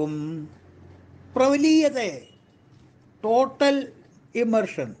സമസ്തവും. പ്രവലീയതേ, ടോട്ടൽ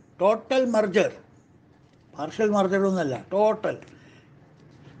ഇമർഷൻ, ടോട്ടൽ മർജർ, പാർഷ്യൽ മർജറൊന്നുമല്ല, ടോട്ടൽ.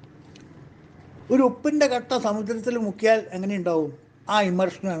 ഒരു ഉപ്പിൻ്റെ കട്ട സമുദ്രത്തിൽ മുക്കിയാൽ എങ്ങനെ ഉണ്ടാവും? ആ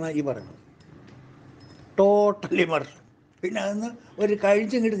ഇമർഷനാണ് ഈ പറയുന്നത്, ടോട്ടൽ ഇമർഷൻ. പിന്നെ അതിന് ഒരു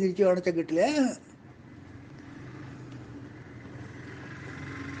കഴിച്ചിങ്ങോട്ട് തിരിച്ചു കാണിച്ചാൽ കിട്ടില്ല.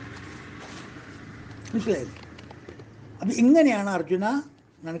 മനസ്സിലായില്ലേ? അപ്പം ഇങ്ങനെയാണ് അർജുന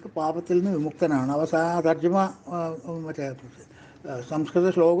നിനക്ക് പാപത്തിൽ നിന്ന് വിമുക്തനാണ്. അവസാന തർജ്ജമ മറ്റേ സംസ്കൃത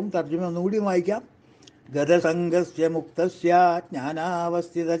ശ്ലോകം തർജ്ജമ ഒന്നുകൂടി വായിക്കാം. ഗതസംഗസ്യ മുക്തസ്യ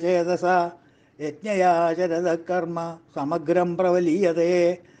ജ്ഞാനാവസ്ഥിത ചേതസ യജ്ഞയാചരത കർമ്മ സമഗ്രം പ്രവലീയതേ.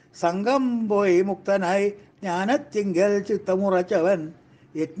 സംഘം പോയി മുക്തനായി ജ്ഞാനത്തിങ്കൽ ചിത്തമുറച്ചവൻ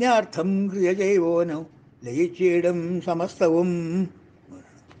യജ്ഞാർത്ഥം ക്രിയ ചെയ്വോനു ലയിച്ചിടും സമസ്തവും.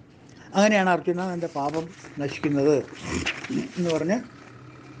 അങ്ങനെയാണ് അർജുന എൻ്റെ പാപം നശിക്കുന്നത് എന്ന് പറഞ്ഞ്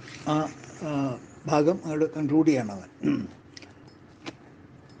ആ ഭാഗം അങ്ങോട്ട് കൺക്ലൂഡ് ചെയ്യണം അവൻ.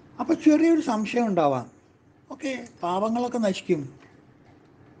 അപ്പോൾ ചെറിയൊരു സംശയം ഉണ്ടാവാം. ഓക്കെ, പാപങ്ങളൊക്കെ നശിക്കും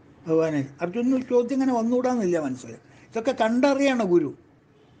ഭഗവാനെ. അർജുനന് ചോദ്യം ഇങ്ങനെ വന്നുകൂടാന്നില്ല മനസ്സിൽ. ഇതൊക്കെ കണ്ടറിയാണ് ഗുരു.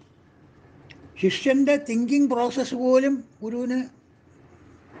 ശിഷ്യൻ്റെ തിങ്കിങ് പ്രോസസ്സ് പോലും ഗുരുവിന്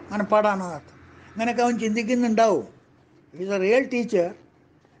മനപ്പാടാണ് അർത്ഥം. അങ്ങനെയൊക്കെ അവൻ ചിന്തിക്കുന്നുണ്ടാവും. Is A real teacher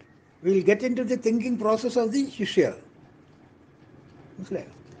will get into the thinking process of the ശിഷ്യ.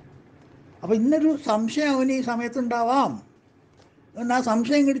 മനസ്സിലായോ? അപ്പോൾ ഇന്നൊരു സംശയം അവന് ഈ സമയത്തുണ്ടാവാം. അതുകൊണ്ട് ആ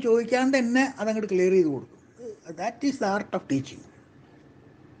സംശയം ഇങ്ങോട്ട് ചോദിക്കാണ്ട് തന്നെ അതങ്ങോട്ട് ക്ലിയർ ചെയ്ത് കൊടുക്കും. That is the art of teaching.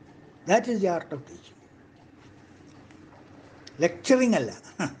 That is the art of teaching. Lecturing അല്ല.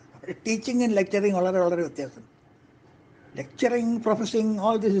 ടീച്ചിങ്ങും ലെക്ചറിങ് വളരെ വളരെ വ്യത്യാസം. lecturing, professing,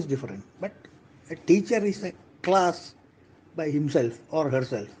 all this is different. But a teacher is a class by himself or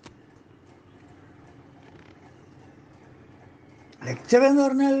herself. Lecture എന്ന്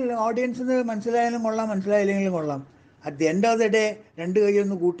പറഞ്ഞാൽ ഓഡിയൻസിന് മനസ്സിലായാലും കൊള്ളാം, മനസ്സിലായില്ലെങ്കിലും കൊള്ളാം. At the end of the day 2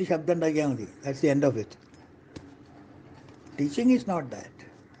 കൈയൊന്ന് കൂട്ടി ശബ്ദം ഉണ്ടാക്കിയാൽ മതി. That's the end of it. Teaching is not that.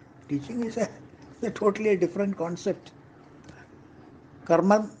 Teaching is A totally different concept.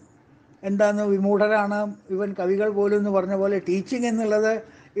 കർമ്മം എന്താന്ന് വിമൂഢരാണ് ഇവൻ കവികൾ പോലും എന്ന് പറഞ്ഞ പോലെ ടീച്ചിങ് എന്നുള്ളത്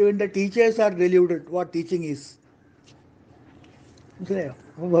ഇവൻ്റെ teachers are ഡെലിവ്ഡ് what teaching is. മനസ്സിലായോ?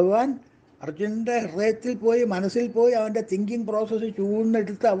 അപ്പോൾ ഭഗവാൻ അർജുനൻ്റെ ഹൃദയത്തിൽ പോയി, മനസ്സിൽ പോയി, അവൻ്റെ തിങ്കിങ് പ്രോസസ്സ്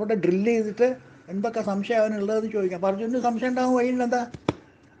ചൂണ്ടെടുത്ത് അവിടെ ഡ്രില്ല് ചെയ്തിട്ട് എന്തൊക്കെ സംശയം അവനുള്ളതെന്ന് ചോദിക്കാം. അപ്പോൾ അർജുനന് സംശയം ഉണ്ടാകും. വഴിയിൽ എന്താ?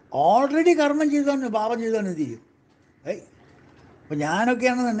 ഓൾറെഡി കർമ്മം ചെയ്തവന് പാപം ചെയ്തവന് എന്ത് ചെയ്യും? അപ്പോൾ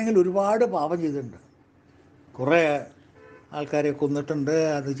ഞാനൊക്കെയാണെന്നുണ്ടെങ്കിൽ ഒരുപാട് പാപം ചെയ്തിട്ടുണ്ട്. കുറേ ആൾക്കാരെ കൊന്നിട്ടുണ്ട്,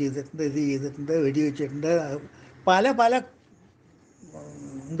 അത് ചെയ്തിട്ടുണ്ട്, ഇത് ചെയ്തിട്ടുണ്ട്, വെടിവെച്ചിട്ടുണ്ട്, പല പല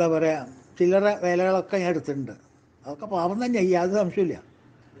എന്താ പറയുക ചില്ലറ വേലകളൊക്കെ ഞാൻ എടുത്തിട്ടുണ്ട്. അതൊക്കെ പാപം തന്നെ, യാതൊരു സംശയമില്ല.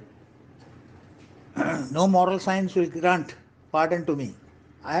 No moral science will grant pardon to me.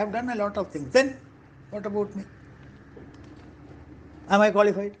 I have done a lot of things. Then what about me? Am I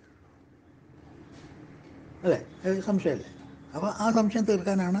qualified? അല്ലേ? സംശയമല്ലേ? അപ്പോൾ ആ സംശയം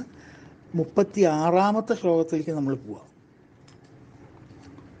തീർക്കാനാണ് 36ാമത്തെ ശ്ലോകത്തിലേക്ക് നമ്മൾ പോവുക.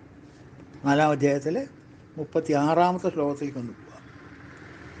 4-ാം അധ്യായത്തിലെ 36ാമത്തെ ശ്ലോകത്തിലേക്ക് ഒന്ന് പോവുക.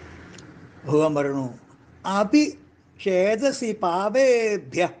 ഭഗവാൻ പറയണു, അപി ഛേദസി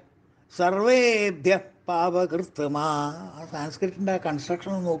പാപേഭ്യ സർവേഭ്യ പാപകൃത്മാ. ആ സാൻസ്ക്രിറ്റിൻ്റെ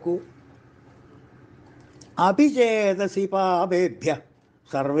കൺസ്ട്രക്ഷൻ നോക്കൂ. അപി ഛേദസി പാപേഭ്യ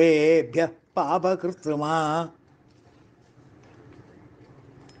സർവേഭ്യ പാപകൃത്മാ.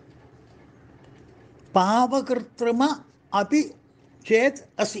 പാപകൃത്രിമ അപി ചേത്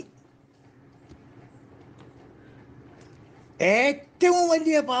അസി. ഏറ്റവും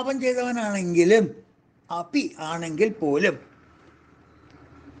വലിയ പാപം ചെയ്തവനാണെങ്കിലും, അപി ആണെങ്കിൽ പോലും,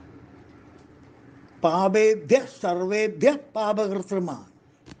 പാപേഭ്യ സർവേഭ്യ പാപകൃത്രിമ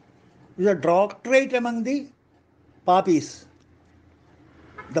is a doctorate among the papis.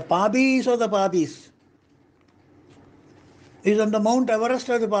 The papis of the papis is on the Mount Everest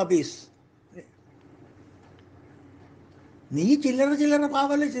of the papis. നീ ചില്ലറ ചില്ലറ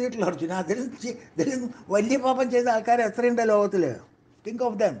പാപമല്ലേ ചെയ്തിട്ടുള്ള അർജുന. അതിൽ വലിയ പാപം ചെയ്ത ആൾക്കാർ എത്രയുണ്ട് ലോകത്തിൽ? Think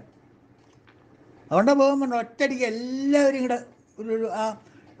of them. അതുകൊണ്ട് പോകുമ്പോൾ ഒറ്റയടിക്ക് എല്ലാവരും കൂടെ ഒരു ആ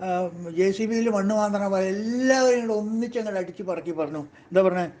JCBയിൽ മണ്ണ് മാന്തണ പോലെ എല്ലാവരും കൂടെ ഒന്നിച്ചങ്ങോട്ട് അടിച്ച് പറക്കി പറഞ്ഞു. എന്താ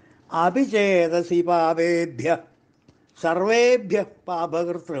പറഞ്ഞത്? അഭിചേതസി പാപേഭ്യ സർവേഭ്യ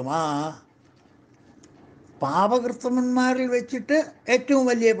പാപകൃത്രിമാ. പാപകൃത്രിമന്മാരിൽ വെച്ചിട്ട് ഏറ്റവും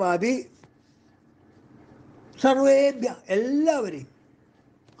വലിയ പാപി സർവേഭ്യ എല്ലാവരെയും.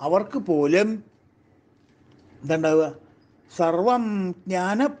 അവർക്ക് പോലും എന്തുണ്ടാവുക? സർവം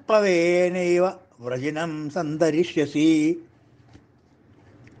ജ്ഞാനപ്ലവേനൈവ വ്രജിനം സന്തരിഷ്യസി.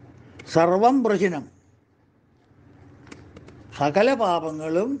 സർവം വ്രജിനം, സകല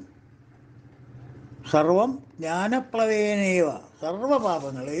പാപങ്ങളും, സർവം ജ്ഞാനപ്ലവേനൈവ,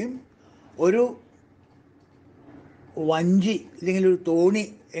 സർവപാപങ്ങളെയും ഒരു വഞ്ചി അല്ലെങ്കിൽ ഒരു തോണി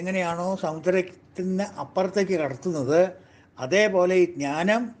എങ്ങനെയാണോ സമുദ്രത്തിന് അപ്പുറത്തേക്ക് കടത്തുന്നത്, അതേപോലെ ഈ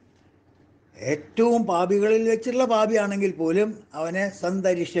ജ്ഞാനം ഏറ്റവും പാപികളിൽ വെച്ചുള്ള പാപിയാണെങ്കിൽ പോലും അവനെ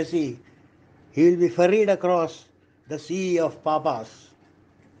സന്തരിഷ്യസി. He will be ഫെറീഡ് across the sea of പാപാസ്.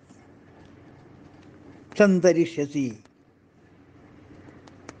 സന്തരിഷ്യസി,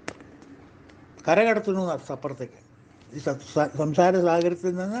 കരകടത്തുന്നു അപ്പുറത്തേക്ക്. ഈ സംസാര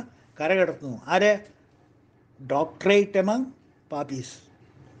സാഗരത്തിൽ നിന്ന് കരകടത്തുന്നു. ആരെ? Doctorate among പാപ്പീസ്.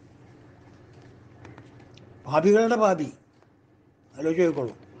 പാപികളുടെ പാപി. ആലോചിച്ച്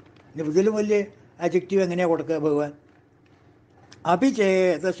നോക്കിക്കോളൂ. ഇനി ഇതിലും വലിയ അഡ്ജക്റ്റീവ് എങ്ങനെയാണ് കൊടുക്കുക ഭഗവാൻ?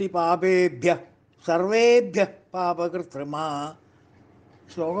 അഭിചേതസി പാപേഭ്യ സർവേഭ്യ പാപകൃത്രിമാ.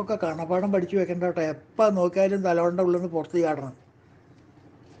 ശ്ലോകമൊക്കെ കാണപ്പാടം പഠിച്ചു വെക്കേണ്ട കേട്ടോ. എപ്പോൾ നോക്കിയാലും തലവണ്ട ഉള്ളിൽ നിന്ന് പുറത്ത് ചാടണം.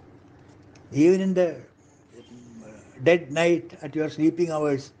 Even in the dead night at your sleeping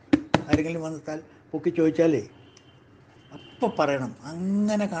hours ആരെങ്കിലും വന്ന് പൊക്കി ചോദിച്ചാലേ അപ്പം പറയണം.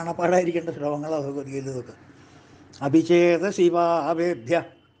 അങ്ങനെ കാണപ്പാടായിരിക്കേണ്ട ശ്ലോകങ്ങളാണ് ഭഗവത്ഗീത ഇതൊക്കെ. അഭിചേതസി പാപേഭ്യ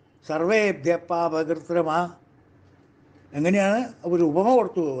സർവേഭ്യ പാപകൃത്രിമാ. എങ്ങനെയാണ്? ഒരു ഉപമ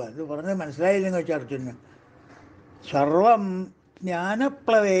കൊടുത്തു പോകാൻ. ഇത് പറഞ്ഞത് മനസ്സിലായില്ലെന്ന് വെച്ചാൽ അർജുനന്. സർവം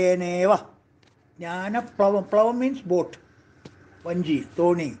ജ്ഞാനപ്ലവേനേവ. ജ്ഞാനപ്ലവം, പ്ലവം മീൻസ് ബോട്ട്, വഞ്ചി,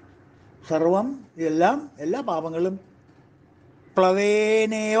 തോണി. സർവം എല്ലാം, എല്ലാ പാപങ്ങളും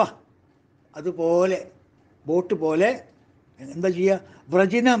പ്ലവേനേവ, അതുപോലെ ബോട്ട് പോലെ എന്താ ചെയ്യുക?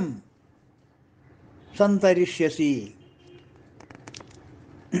 വ്രജിനം സന്തരിഷ്യസി,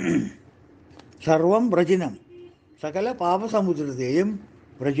 സർവം വ്രജിനം, സകല പാപസമുദ്രത്തെയും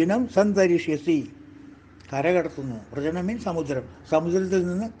വ്രജിനം സന്തരിഷ്യസി, കരകടത്തുന്നു. വ്രജനം മീൻ സമുദ്രം, സമുദ്രത്തിൽ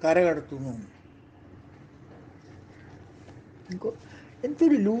നിന്ന് കരകടത്തുന്നു.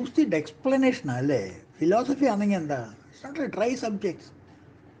 എന്തൊരു ലൂസിഡ് എക്സ്പ്ലനേഷനാണ് അല്ലേ? ഫിലോസഫി ആണെങ്കിൽ എന്താ? It's not A dry subject.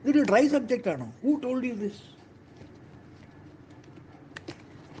 ഇതൊരു ഡ്രൈ സബ്ജക്റ്റ് ആണോ? Who told you this?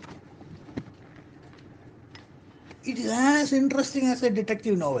 It is as interesting as a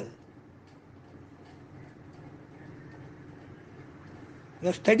detective novel. You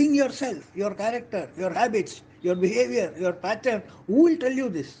are studying yourself, your character, your habits, your behavior, your pattern. Who will tell you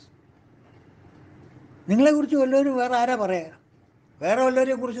this? നിങ്ങളെക്കുറിച്ച് വല്ലവരും വേറെ ആരാ പറയാ? വേറെ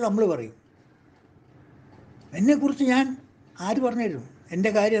വല്ലവരെ കുറിച്ച് നമ്മൾ പറയും. എന്നെക്കുറിച്ച് ഞാൻ ആര് പറഞ്ഞു തരും?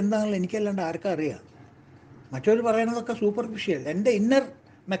 എൻ്റെ കാര്യം എന്താണെന്ന് എനിക്കല്ലാണ്ട് ആർക്കാ അറിയാം? മറ്റവർ പറയുന്നതൊക്കെ സൂപ്പർഫിഷ്യൽ. എൻ്റെ ഇന്നർ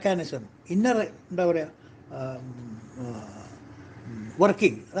മെക്കാനിസം, ഇന്നർ എന്താ പറയുക,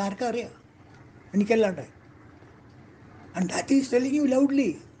 വർക്കിംഗ്, അതാർക്കാ അറിയാം? എനിക്കല്ലാണ്ട്. And that is telling you loudly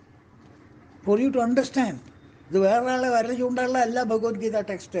for you to understand. ഇത് വേറൊരാളെ വരൽ ചൂണ്ടുള്ള അല്ല Bhagavad Gita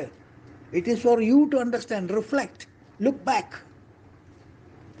text. It is for you to understand, reflect, look back.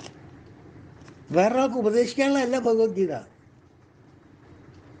 വേറൊരാൾക്ക് ഉപദേശിക്കാനുള്ളതല്ല ഭഗവത്ഗീത.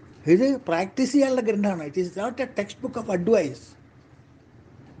 ഇത് പ്രാക്ടീസ് ചെയ്യാനുള്ള ഗ്രന്ഥമാണ്. It is not A text book of advice.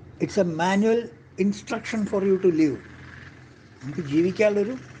 It's A manual instruction for you to live. നമുക്ക്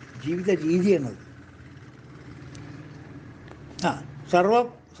ജീവിക്കാനുള്ളൊരു ജീവിത രീതിയാണത്. സർവ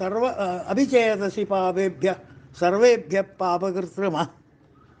സർവ അഭിചേതസി പാപേഭ്യ സർവേഭ്യ പാപകൃത്രിമ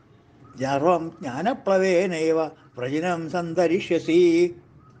സർവം ജ്ഞാനപ്ലവേനൈവ വ്രജിനം സന്തരിഷ്യസി.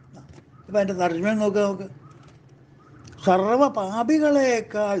 ഇപ്പം എൻ്റെ തർജ്ജമ നോക്ക്. സർവ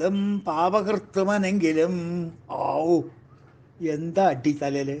പാപികളെക്കാളും പാപകൃത്രിമനെങ്കിലും. എന്താ അടി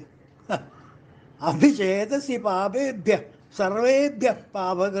തലയിൽ! അഭിചേതസി പാപേഭ്യ സർവേഭ്യ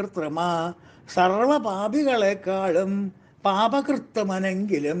പാപകൃത്രിമ, സർവ പാപികളെക്കാളും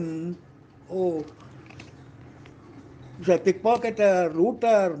പാപകൃത്രിമനെങ്കിലും. Pic പോക്കറ്റർ,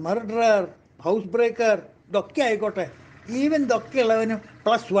 Luther, murderer, house breaker, ഇതൊക്കെ ആയിക്കോട്ടെ, ഈവൻ ഇതൊക്കെ ഉള്ളവന്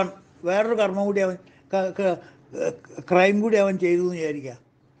 +1 വേറൊരു കർമ്മം കൂടി അവൻ, ക്രൈം കൂടി അവൻ ചെയ്തു എന്ന് വിചാരിക്കുക.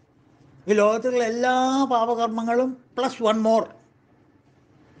 ഈ ലോകത്തിലുള്ള എല്ലാ പാപകർമ്മങ്ങളും +1 മോർ.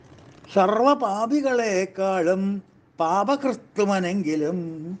 സർവപാപികളെക്കാളും പാപകൃത്രിമനെങ്കിലും.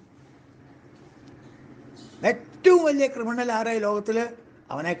 ഏറ്റവും വലിയ ക്രിമിനൽ ആരായി ലോകത്തിൽ?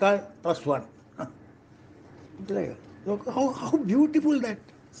 അവനേക്കാൾ +1. How beautiful that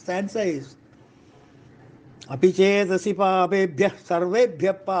stanza is. അപിചേതസി പാപേഭ്യ സർവേഭ്യ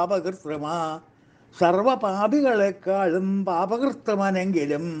പാപകൃത്രിമ, സർവപാപികളെക്കാളും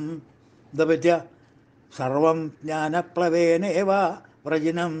പാപകൃത്രിമനെങ്കിലും. എന്താ പറ്റുക? സർവം ജ്ഞാനപ്ലവേനേവ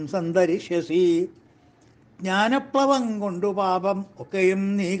വ്രജിനം സന്തരിഷ്യസി, ജ്ഞാനപ്ലവം കൊണ്ടു പാപം ഒക്കെയും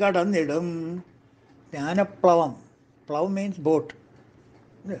നീ കടന്നിടും. ജ്ഞാനപ്ലവം, പ്ലവം മീൻസ് ബോട്ട്.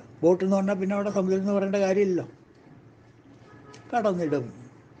 ബോട്ട് എന്ന് പറഞ്ഞാൽ പിന്നെ അവിടെ സമുദ്രം എന്ന് പറയേണ്ട കാര്യമില്ലല്ലോ. കടന്നിടും.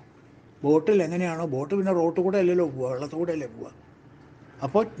 ബോട്ടിൽ എങ്ങനെയാണോ? ബോട്ട് പിന്നെ റോട്ടിൽ കൂടെ അല്ലല്ലോ പോവുക, വെള്ളത്തിൽ കൂടെ അല്ലേ പോവുക.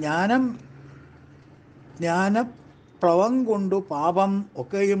 അപ്പോൾ ജ്ഞാനപ്ലവം കൊണ്ടു പാപം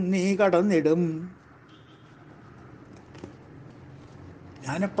ഒക്കെയും നീ കടന്നിടും.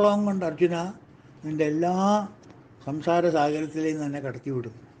 ജ്ഞാനപ്ലവം കൊണ്ട് അർജുന നിൻ്റെ എല്ലാ സംസാര സാഗരത്തിലേയും തന്നെ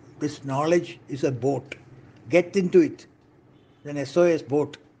കടത്തിവിടും. This knowledge is A boat. Get in to it. an SOS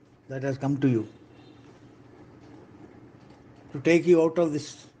boat that has come to you to take you out of this.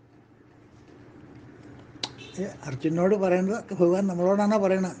 അർജുനോട് പറയുന്നത് ഭഗവാൻ നമ്മളോടാണ്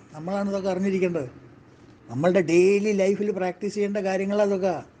പറയണത്. നമ്മളാണ് ഇതൊക്കെ അറിഞ്ഞിരിക്കേണ്ടത്. നമ്മളുടെ ഡെയിലി ലൈഫിൽ പ്രാക്ടീസ് ചെയ്യേണ്ട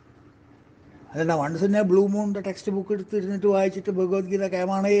കാര്യങ്ങളതൊക്കെ. അതല്ല once in A blue മൂണിൻ്റെ text book എടുത്തിരുന്നിട്ട് വായിച്ചിട്ട് ഭഗവത്ഗീത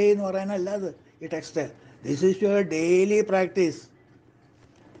കേമാണേ എന്ന് പറയാനല്ല അത് ഈ text. This is your daily practice.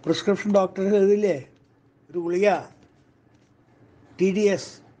 Prescription doctor എഴുതില്ലേ ഒരു ഗുളിക, TDS,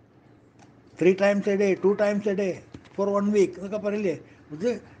 3 times a day, 2 times a day for 1 week എന്നൊക്കെ പറയില്ലേ. ഇത്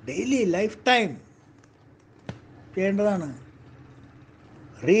ഡെയിലി ലൈഫ് ടൈം ചെയ്യേണ്ടതാണ്.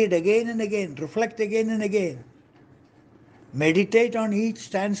 Read again and again, reflect again and again, meditate on each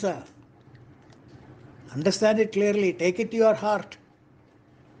stanza, understand it clearly, take it to your heart,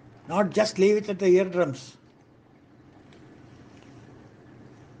 not just leave it at the year drums.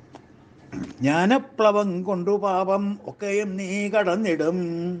 ജ്ഞാനപ്ലവം കൊണ്ടു പാപം ഒക്കെയും നീ കടന്നിടും.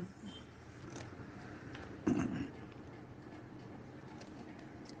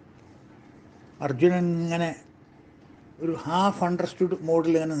 അർജുനൻ ഇങ്ങനെ ഒരു half understood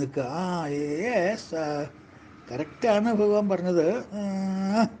മോഡിൽ ഇങ്ങനെ നിൽക്കുക. യെസ്, കറക്റ്റാണ് ഭഗവാൻ പറഞ്ഞത്.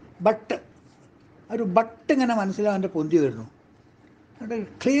 ബട്ട് ഒരു ബട്ട് ഇങ്ങനെ മനസ്സിലാവാൻ്റെ പൊന്തി വരുന്നു. അത്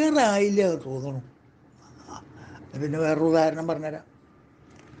ക്ലിയർ ആയില്ല എന്ന് തോന്നുന്നു. പിന്നെ വേറൊരു ഉദാഹരണം പറഞ്ഞുതരാം.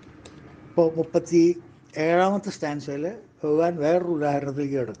 ഇപ്പോൾ 37ാമത്തെ സ്റ്റാൻസയിൽ ഭഗവാൻ വേറൊരു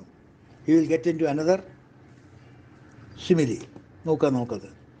ഉദാഹരണത്തിലേക്ക് കിടക്കും. You will get in to another simile. നോക്കത്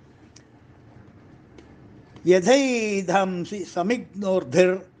യഥൈധംസി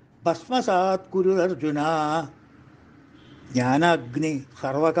സമിഗ്നോർധിർ ഭസ്മസാത് കുരുർജുന ജ്ഞാനാഗ്നി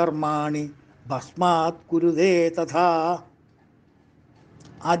സർവകർമാണി ഭസ്മാത് കുരുതേ തഥാ.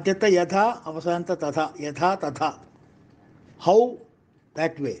 ആദ്യത്തെ യഥ, അവസാനത്തെ തഥ. യഥാ തഥ, how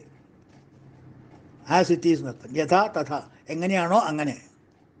that way, as it is നത്തം. യഥാ തഥ, എങ്ങനെയാണോ അങ്ങനെ.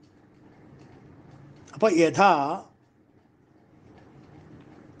 അപ്പോൾ യഥാ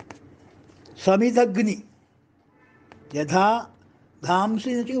സമിതഗ്നി, യഥാ ധാംസി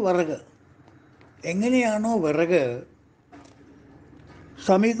എന്ന് വെച്ചാൽ വിറക്, എങ്ങനെയാണോ വിറക്.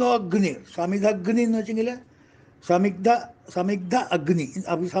 സമിതോഗ്നി, സമിതഗ്നി എന്ന് വെച്ചെങ്കിൽ സമിഗ്ധ അഗ്നി.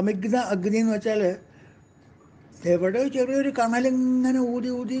 സമിഗ്ധ അഗ്നി എന്ന് വെച്ചാൽ എവിടെ ചെറിയൊരു കണലിങ്ങനെ ഊതി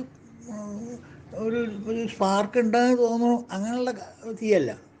ഒരു സ്പാർക്ക് ഉണ്ടെന്ന് തോന്നുന്നു. അങ്ങനെയുള്ള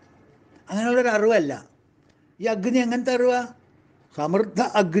തീയല്ല, അങ്ങനെയുള്ളൊരു അറിവല്ല. ഈ അഗ്നി എങ്ങനത്തെ അറിവാ? സമൃദ്ധ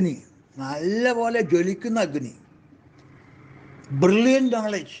അഗ്നി, നല്ല പോലെ ജ്വലിക്കുന്ന അഗ്നി. ബ്രില്യൻറ്റ്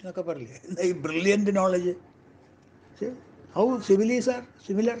നോളജ് എന്നൊക്കെ പറയില്ലേ? എന്താ ഈ brilliant knowledge? How similes are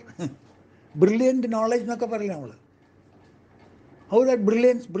similar. Brilliant knowledge എന്നൊക്കെ പറയില്ല നമ്മൾ. How that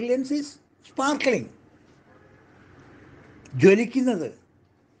brilliance is sparkling, ജ്വലിക്കുന്നത്.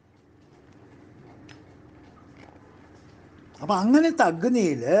 അപ്പം അങ്ങനത്തെ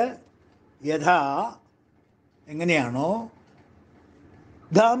അഗ്നിയിൽ യഥാ എങ്ങനെയാണോ,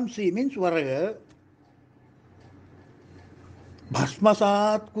 ധാംസി മീൻസ് വിറക്,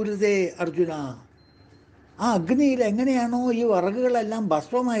 ഭസ്മസാത് കുരുതേ അർജുന, ആ അഗ്നിയിൽ എങ്ങനെയാണോ ഈ വിറകുകളെല്ലാം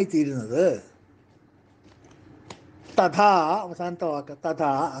ഭസ്മമായി തീരുന്നത്. തഥാ, അവസാനത്തെ വാക്ക്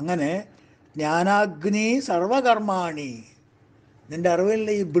തഥാ, അങ്ങനെ ജ്ഞാനാഗ്നി സർവകർമാണി, നിൻ്റെ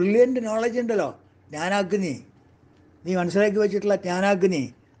അറിവിലുള്ള ഈ ബ്രില്യൻറ്റ് നോളജ് ഉണ്ടല്ലോ, ജ്ഞാനാഗ്നി, നീ മനസ്സിലാക്കി വെച്ചിട്ടുള്ള ജ്ഞാനാഗ്നി,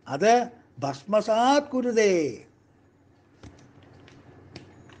 അത് ഭസ്മസാത് കുരുതേ,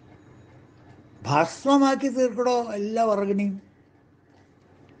 ഭസ്മമാക്കി തീർക്കടോ എല്ലാ വിറകിനെയും.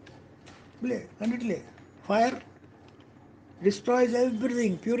 ഇല്ലേ, കണ്ടിട്ടില്ലേ? Fire destroys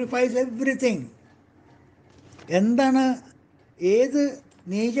everything, purifies everything. എന്താണ്, ഏത്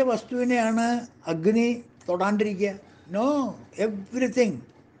നീച വസ്തുവിനെയാണ് അഗ്നി തൊടാണ്ടിരിക്കുക? No, everything.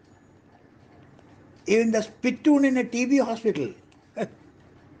 Even the സ്പിറ്റൂൺ in A TB hospital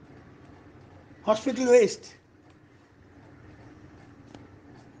waste.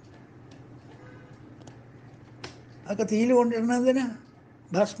 അതൊക്കെ തീയിൽ കൊണ്ടിരുന്നതിന്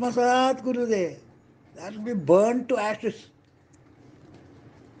ഭസ്മസാത് കുരുതേ, that will be burned to ashes.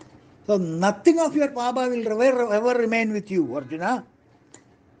 So nothing of your papa will ever remain with you, Arjuna.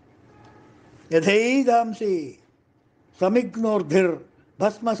 Yadhaidamsi samignordhir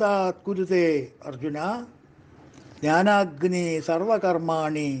ഭസ്മസാത് കുരുതേ Arjuna ജ്ഞാനാഗ്നി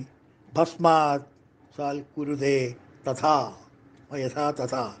സർവകർമാണി ഭസ്മാത് സാൽ കുരുതേ തഥാ. യഥാ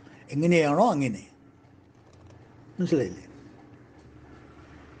തഥാ, എങ്ങനെയാണോ അങ്ങനെ. മനസ്സിലായില്ലേ?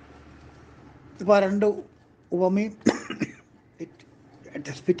 ഇപ്പോൾ രണ്ട് ഉപമയും it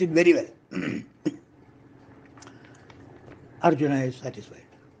has fitted very well. Arjuna is satisfied.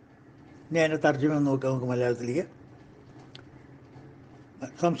 ഞാൻ അതിൻ്റെ തർജ്ജമ നോക്കാം നമുക്ക് മലയാളത്തിലേക്ക്.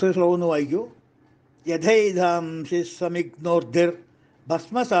 സംസ്കൃത ശ്ലോകം ഒന്ന് വായിക്കൂ. യഥൈധാംസി സമിഗ്നോർധിർ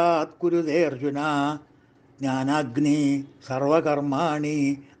ഭസ്മസാത് കുരുതേ അർജുന ജ്ഞാനാഗ്നി സർവകർമാണി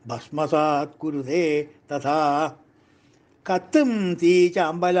ഭസ്മസാത് കുരുതേ തഥാ. കത്തും തീ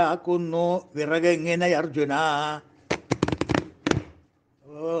ചാമ്പലാക്കുന്നു വിറകെങ്ങനെ അർജുന.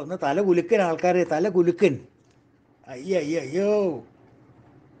 ഒന്ന് തല കുലുക്കൻ ആൾക്കാരെ, തല കുലുക്കൻ. അയ്യോ.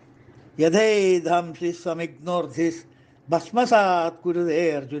 യഥൈധാംസി സമിഗ്നോർധിസ് ഭസ്മസാത് കുരുതേ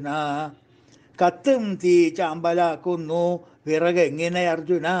അർജുന. കത്തും തീ ചാമ്പലാക്കുന്നു വിറകെങ്ങനെ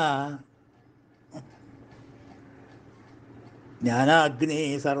അർജുന. ജ്ഞാനാഗ്നി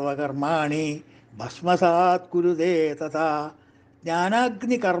സർവകർമാണി ഭസ്മസാത് കുരുതേ തഥാ.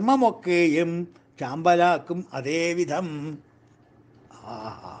 ജ്ഞാനാഗ്നി കർമ്മമൊക്കെയും ചാമ്പലാക്കും അതേവിധം.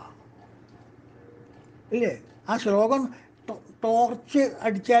 ഇല്ലേ, ആ ശ്ലോകം ടോർച്ച്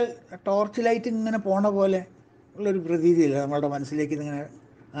അടിച്ചാൽ ടോർച്ച് ലൈറ്റ് ഇങ്ങനെ പോണ പോലെ ഉള്ളൊരു പ്രതീതിയില്ല നമ്മളുടെ മനസ്സിലേക്ക് ഇങ്ങനെ.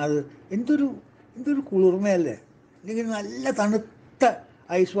 അത് എന്തൊരു കുളിർമയല്ലേ. അല്ലെങ്കിൽ നല്ല തണുത്ത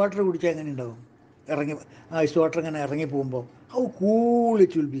ഐസ് വാട്ടർ കുടിച്ചാൽ എങ്ങനെ ഉണ്ടാവും? ഐസ് വാട്ടർ ഇങ്ങനെ ഇറങ്ങി പോകുമ്പോൾ how cool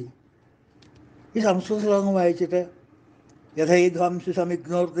it will be. ഈ സംസ്കൃത ശ്ലോകം വായിച്ചിട്ട് യഥൈധ്വംസി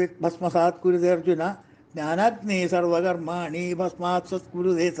സമിഗ്നോർധി ഭസ്മസാത് കുരുതേ അർജുന ജ്ഞാനാഗ്നി സർവകർമാണി ഭസ്മാത്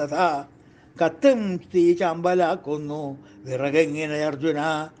സത്കുരുതേ തഥാ. കത്തും തീ ചാമ്പലാക്കുന്നു വിറകെങ്ങനെ അർജുന.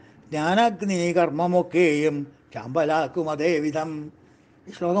 ജ്ഞാനാഗ്നി കർമ്മമൊക്കെയും ചാമ്പലാക്കും അതേ വിധം.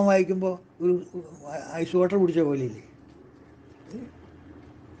 ഈ ശ്ലോകം വായിക്കുമ്പോൾ ഒരു ഐസ് വാട്ടർ പിടിച്ച പോലെ ഇല്ലേ?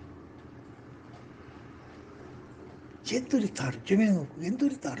 എന്തൊരു തർജ്ജമയെ നോക്കൂ,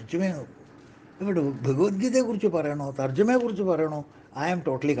 എന്തൊരു തർജ്ജമയെ നോക്കൂ. ഇവിടെ ഭഗവത്ഗീതയെക്കുറിച്ച് പറയണോ തർജ്ജമയെക്കുറിച്ച് പറയണോ? ഐ ആം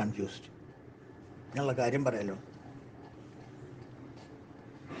ടോട്ടലി കൺഫ്യൂസ്ഡ് എന്നുള്ള കാര്യം പറയാലോ.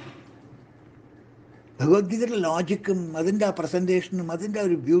 ഭഗവത്ഗീതയുടെ ലോജിക്കും അതിൻ്റെ ആ പ്രസൻറ്റേഷനും അതിൻ്റെ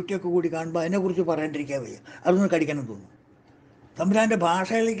ഒരു ബ്യൂട്ടിയൊക്കെ കൂടി കാണുമ്പോൾ അതിനെക്കുറിച്ച് പറയാണ്ടിരിക്കാൻ വയ്യ. അതൊന്ന് കടിക്കണം തോന്നുന്നു. തമ്പുരാൻ്റെ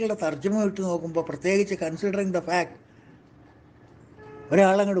ഭാഷയിലേക്കുള്ള തർജ്ജമ ഇട്ട് നോക്കുമ്പോൾ, പ്രത്യേകിച്ച് കൺസിഡറിങ് ദ ഫാക്ട്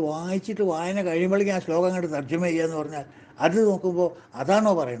ഒരാളങ്ങോട്ട് വായിച്ചിട്ട് വായന കഴിയുമ്പോഴേക്കും ആ ശ്ലോകം അങ്ങോട്ട് തർജ്ജമ ചെയ്യുക എന്ന് പറഞ്ഞാൽ, അത് നോക്കുമ്പോൾ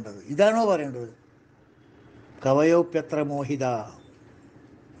അതാണോ പറയേണ്ടത്, ഇതാണോ പറയേണ്ടത്? കവയോപ്യത്ര മോഹിത.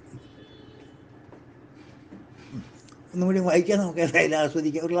 ഒന്നും കൂടി വായിക്കാൻ നമുക്ക് ഏതായാലും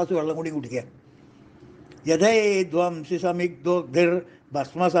ആസ്വദിക്കാം. ഒരു ഗ്ലാസ് വെള്ളം കൂടി കുടിക്കാം. യഥൈധ്വംസി സമിഗ്ധോഗ്ധിർ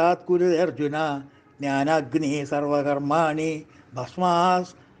ഭസ്മസാത് കുരുതർജുന. ജ്ഞാനാഗ്നി സർവകർമാണി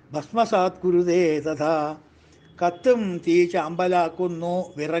ഭസ്മസാത് കുരുതേ തഥാ. കത്തും തീ ചാമ്പലാക്കുന്നു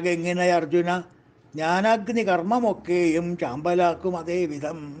വിറകെങ്ങനെ അർജുന. ജ്ഞാനാഗ്നി കർമ്മമൊക്കെയും ചാമ്പലാക്കും അതേ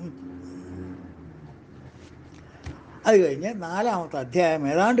വിധം. അത് കഴിഞ്ഞ് 4-ാമത്തെ അധ്യായം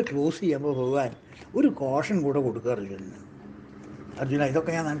ഏതാണ്ട് ക്ലോസ് ചെയ്യുമ്പോൾ ഭഗവാൻ ഒരു കോഷൻ കൂടെ കൊടുക്കാറില്ല. അർജുന,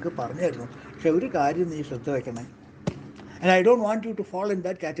 ഇതൊക്കെ ഞാൻ നിനക്ക് പറഞ്ഞു തരുന്നു, പക്ഷെ ഒരു കാര്യം നീ ശ്രദ്ധ വയ്ക്കണേ. And I don't want you to fall in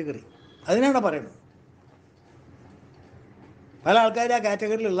that category. അതിനാണ് പറയുന്നത്. പല ആൾക്കാരും ആ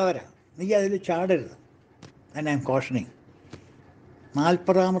കാറ്റഗറിയിലുള്ളവരാ. നീ അതിൽ ചാടരുത്. And I M കോഷനിങ്.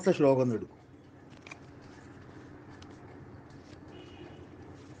 40-ാമത്തെ ശ്ലോകം ഒന്ന് എടുക്കും.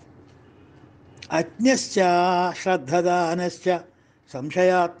 അജ്ഞശ്ച ശ്രദ്ധദാനശ്ച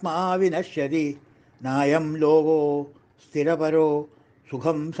സംശയാത്മാ വിനശ്യതി. നായം ലോകോ സ്ഥിരപരോ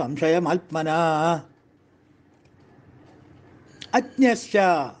സുഖം സംശയമാത്മനാ. അജ്ഞശ്ച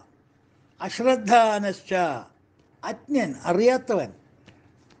അശ്രദ്ധാനശ്ച. അജ്ഞൻ, അറിയാത്തവൻ,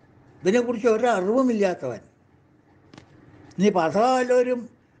 ഇതിനെക്കുറിച്ച് ഒരറിവുമില്ലാത്തവൻ. ഇനിയിപ്പോൾ അഥവാ വല്ലവരും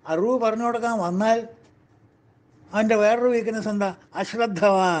അറിവ് പറഞ്ഞു കൊടുക്കാൻ വന്നാൽ അവൻ്റെ വേറൊരു വീക്ക്നെസ് എന്താ?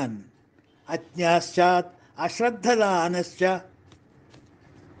 അശ്രദ്ധവാൻ. അജ്ഞാശ്ചാത് അശ്രദ്ധദാനശ്ച.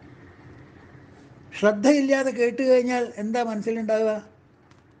 ശ്രദ്ധയില്ലാതെ കേട്ട് കഴിഞ്ഞാൽ എന്താ മനസ്സിലുണ്ടാവുക?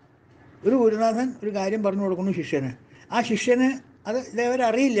 ഒരു ഗുരുനാഥൻ ഒരു കാര്യം പറഞ്ഞു കൊടുക്കുന്നു ശിഷ്യന്. ആ ശിഷ്യന് അത് ഇതേവരെ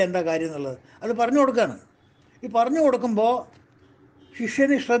അറിയില്ല എന്താ കാര്യം എന്നുള്ളത്. അത് പറഞ്ഞു കൊടുക്കുകയാണ്. ഈ പറഞ്ഞു കൊടുക്കുമ്പോൾ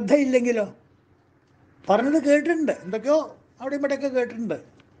ശിഷ്യന് ശ്രദ്ധയില്ലെങ്കിലോ? പറഞ്ഞത് കേട്ടിട്ടുണ്ട്, എന്തൊക്കെയോ അവിടെ ഇവിടെയൊക്കെ കേട്ടിട്ടുണ്ട്,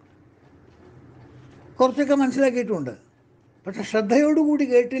 കുറച്ചൊക്കെ മനസ്സിലാക്കിയിട്ടുമുണ്ട്. പക്ഷെ ശ്രദ്ധയോടുകൂടി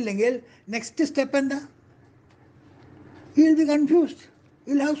കേട്ടില്ലെങ്കിൽ നെക്സ്റ്റ് സ്റ്റെപ്പ് എന്താ? He will be confused.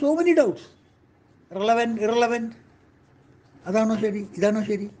 He will have so many doubts. Relevant, irrelevant, അതാണോ ശരി, ഇതാണോ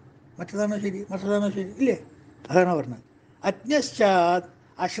ശരി, മറ്റതാണോ ശരി, മറ്റതാണോ ശരി, ഇല്ലേ? അതാണോ പറഞ്ഞത്? അജ്ഞശ്ചാത്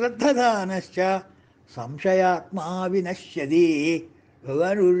അശ്രദ്ധദാനശ്ച സംശയാത്മാ വിനശ്യതി.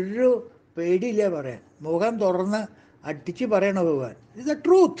 ഭഗവാൻ ഒരു പേടിയില്ല പറയാൻ. മുഖം തുറന്ന് അടിച്ച് പറയണ ഭഗവാൻ. ഇത് the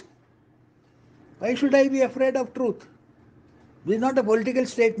truth. Why should I B afraid of truth? This is not A political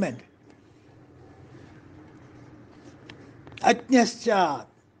statement. അജ്ഞശ്ചാത്,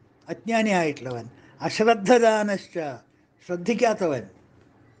 അജ്ഞാനിയായിട്ടുള്ളവൻ. അശ്രദ്ധദാനശ്ച, ശ്രദ്ധിക്കാത്തവൻ,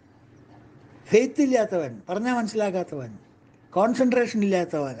 faith ഇല്ലാത്തവൻ, പറഞ്ഞാൽ മനസ്സിലാക്കാത്തവൻ, കോൺസെൻട്രേഷൻ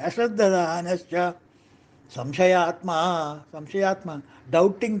ഇല്ലാത്തവൻ. അശ്രദ്ധദാനശ്ച സംശയാത്മാ, സംശയാത്മാ,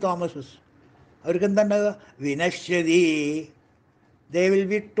 doubting Thomas's. അവർക്ക് എന്താ ഉണ്ടാവുക? വിനശ്യതി. They will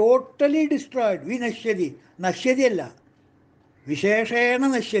be totally destroyed. വിനശ്യതി, നശ്യതിയല്ല, വിശേഷേണ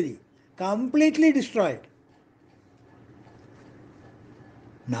നശ്യതി, completely destroyed.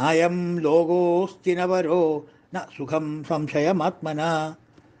 നായം ലോകോസ്തിനപരോ ന സുഖം സംശയമാത്മന.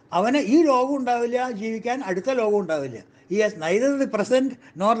 അവന് ഈ ലോകം ഉണ്ടാവില്ല, ജീവിക്കാൻ അടുത്ത ലോകം ഉണ്ടാവില്ല. ഈ has neither the present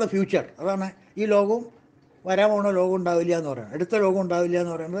nor the future. അതാണ് ഈ ലോകവും വരാൻ പോണ ലോകം ഉണ്ടാവില്ല എന്ന് പറയുന്നത്. അടുത്ത ലോകം ഉണ്ടാവില്ല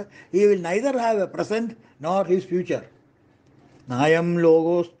എന്ന് പറയുന്നത് ഈ will neither have A present nor his future. നായം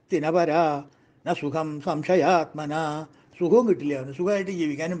ലോകോസ്തിനപര ന സുഖം സംശയാത്മന. സുഖവും കിട്ടില്ല അവന്, സുഖമായിട്ട്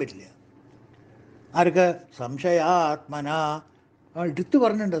ജീവിക്കാനും പറ്റില്ല. ആർക്ക്? സംശയാത്മന. എടുത്തു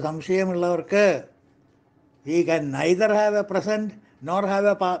പറഞ്ഞിട്ടുണ്ട്, സംശയമുള്ളവർക്ക് he can neither have a present nor have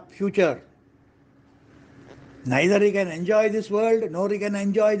a future. Neither he can enjoy this world nor he can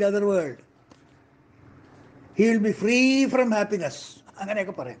enjoy the other world. He will be free from happiness.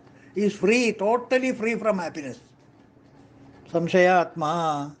 അങ്ങനെയൊക്കെ പറയാം. He is free, totally free from happiness. സംശയാത്മാ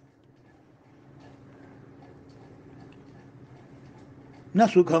ന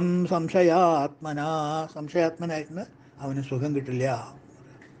സുഖം സംശയാത്മന. സംശയാത്മനായിട്ട് അവന് സുഖം കിട്ടില്ല.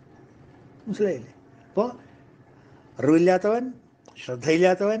 മനസ്സിലായില്ലേ? അപ്പോൾ അറിവില്ലാത്തവൻ,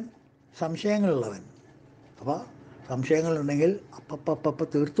 ശ്രദ്ധയില്ലാത്തവൻ, സംശയങ്ങളുള്ളവൻ. അപ്പോൾ സംശയങ്ങളുണ്ടെങ്കിൽ അപ്പപ്പം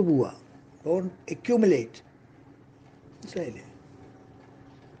തീർത്തു പോവുക. Don't accumulate. മനസ്സിലായില്ലേ?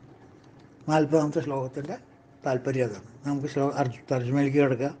 40-ാമത്തെ ശ്ലോകത്തിൻ്റെ താല്പര്യം അതാണ്. നമുക്ക് തർജ്ജമയിലേക്ക്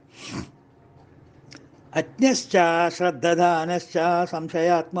കിടക്കുക. അജ്ഞശ്ച ശ്രദ്ധദാനശ്ച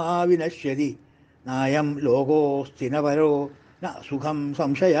സംശയാത്മാ വിനശ്യതി നായം ലോകോസ്തിനപരോ ന സുഖം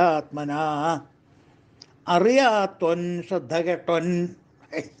സംശയാത്മനാ. അറിയാത്തൊൻ ശ്രദ്ധ കെട്ടൊൻ.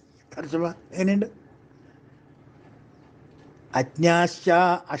 തർജ്ജമ എങ്ങനെയുണ്ട്? അജ്ഞാശ്ച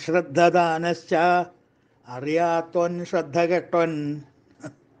അശ്രദ്ധദാനശ്ച, അറിയാത്തൊൻ ശ്രദ്ധ കെട്ടൊൻ,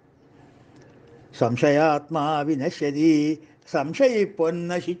 സംശയാത്മാ വിനശ്യതി, സംശയിപ്പൊൻ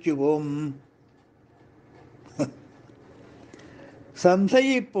നശിച്ചുപോം.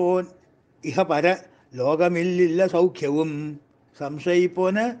 സംശയിപ്പോൻ ഇഹ പര ലോകമില്ലില്ല സൗഖ്യവും.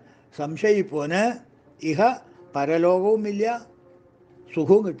 സംശയിപ്പോന് ഇഹ പരലോകവുമില്ല,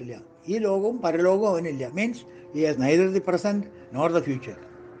 സുഖവും കിട്ടില്ല. ഈ ലോകവും പരലോകവും അവനില്ല. Means he has neither the present nor the future.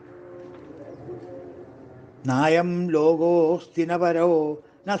 നായം ലോകോസ്തിനപരോ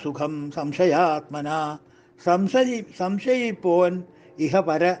ന സുഖം സംശയാത്മന. സംശയിപ്പോൻ ഇഹ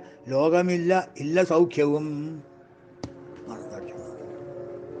പര ലോകമില്ല ഇല്ല സൗഖ്യവും.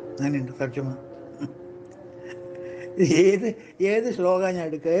 അങ്ങനെയുണ്ട് തർജ്ജമ. ഏത് ശ്ലോകം ഞാൻ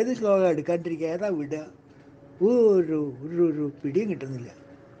എടുക്കുക, ഏത് ശ്ലോകം എടുക്കാണ്ടിരിക്കുക, ഏതാ വിടുക? ഒരു പിടിയും കിട്ടുന്നില്ല.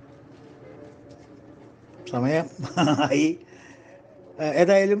 സമയം ആയി.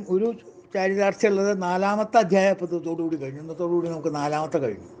 ഏതായാലും ഒരു ചാരിതാർത്ഥ്യമുള്ളത് 4-ാമത്തെ അധ്യായത്തോടുകൂടി കഴിഞ്ഞു. ഇന്നത്തോടുകൂടി നമുക്ക് 4-ാമത്തെ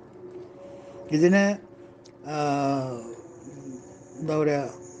കഴിഞ്ഞു. ഇതിന് എന്താ പറയുക,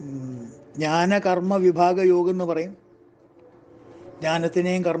 ജ്ഞാനകർമ്മ വിഭാഗ യോഗം എന്ന് പറയും.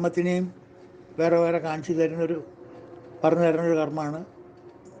 ജ്ഞാനത്തിനെയും കർമ്മത്തിനെയും വേറെ വേറെ കാണിച്ചു പറഞ്ഞു തരുന്നൊരു കർമ്മമാണ്.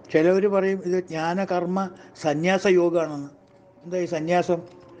 ചിലവർ പറയും ഇത് ജ്ഞാനകർമ്മ സന്യാസ യോഗമാണെന്ന്. എന്താ ഈ സന്യാസം?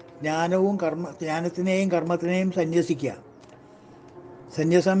 ജ്ഞാനത്തിനെയും കർമ്മത്തിനെയും സന്യസിക്കുക.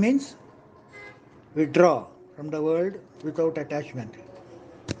 സന്യാസം means withdraw from the world without attachment.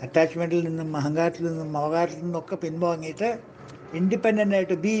 അറ്റാച്ച്മെൻറ്റിൽ നിന്നും, അഹങ്കാരത്തിൽ നിന്നും, അവകാരത്തിൽ നിന്നൊക്കെ പിൻവാങ്ങിയിട്ട് ഇൻഡിപെൻഡൻ്റ്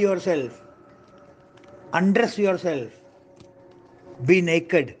ആയിട്ട് be your self, undress your self, B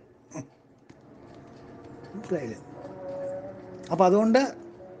naked. മനസ്സിലായില്ലേ? അപ്പം അതുകൊണ്ട്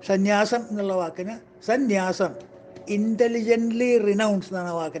സന്യാസം എന്നുള്ള വാക്കിന് സന്യാസം, ഇൻ്റലിജൻ്റ്ലി റിനൗൺസ്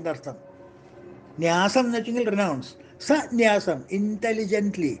എന്നാണ് വാക്കിൻ്റെ അർത്ഥം. ന്യാസം എന്ന് വെച്ചെങ്കിൽ റിനൗൺസ്. സന്യാസം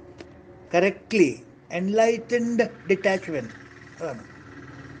ഇൻ്റലിജൻ്റ്ലി, കറക്റ്റ്ലി, എൻലൈറ്റൻഡ് ഡിറ്റാച്ച്മെൻറ്റ്. അതാണ്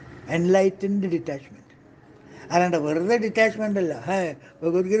എൻലൈറ്റൻഡ് ഡിറ്റാച്ച്മെൻറ്റ്. അല്ലാണ്ട് വെറുതെ ഡിറ്റാച്ച്മെൻ്റ് അല്ല.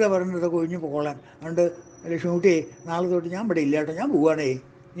 ഭഗവത്ഗീത പറഞ്ഞതൊക്കെ ഒഴിഞ്ഞു പോകോളാൻ. അതുകൊണ്ട് ലക്ഷ്മിക്കുട്ടി നാളെ തൊട്ട് ഞാൻ ഇവിടെ ഇല്ല കേട്ടോ, ഞാൻ പോവുകയാണേ,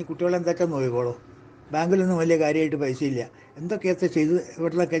 നീ കുട്ടികളെന്തൊക്കെ നോക്കിക്കോളൂ, ബാങ്കിലൊന്നും വലിയ കാര്യമായിട്ട് പൈസയില്ല, എന്തൊക്കെയൊക്കെ ചെയ്ത്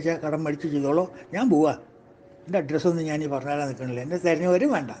ഇവിടുന്നൊക്കെ കടം മേടിച്ച് ചെയ്തോളൂ, ഞാൻ പോവാ, എൻ്റെ അഡ്രസ്സൊന്നും ഞാൻ ഈ പറഞ്ഞാൽ നിൽക്കണില്ല, എന്നെ തിരഞ്ഞവരും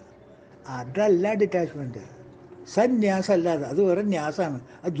വേണ്ട. അതല്ല ഡിറ്റാച്ച്മെൻറ്റ്. സന്യാസം അല്ലാതെ, അത് വേറെ ന്യാസമാണ്,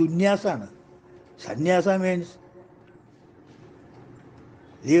 അത് ദുന്യാസമാണ്. സന്യാസ means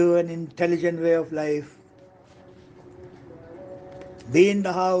live an intelligent way of life, be in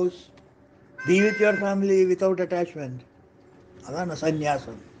the house, be with your family without attachment. അതാണ്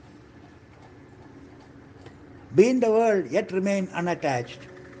സന്യാസം. Be in the world yet remain unattached.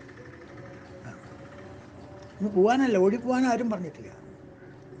 പോകാനല്ല, ഓടിപ്പോകാൻ ആരും പറഞ്ഞിട്ടില്ല.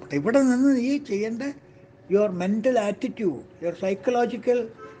 പക്ഷെ ഇവിടെ നിന്ന് നീ ചെയ്യേണ്ട your mental attitude, your psychological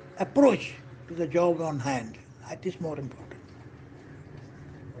approach to the job on hand, that is more important.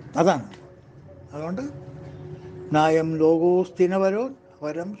 അതാണ്. അതുകൊണ്ട് നായം ലോകോസ്തിനവരോ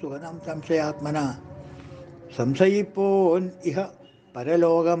വരം സുഖനം സംശയാത്മന. സംശയിപ്പോൻ ഇഹ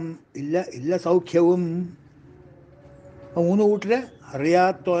പരലോകം ഇല്ല സൗഖ്യവും. 3 കൂട്ടര്: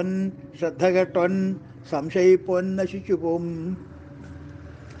 അറിയാത്തോൻ, ശ്രദ്ധ കെട്ടോൻ, സംശയിപ്പോൻ നശിച്ചു പോവും.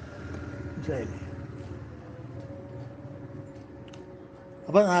 മനസ്സിലായില്ലേ?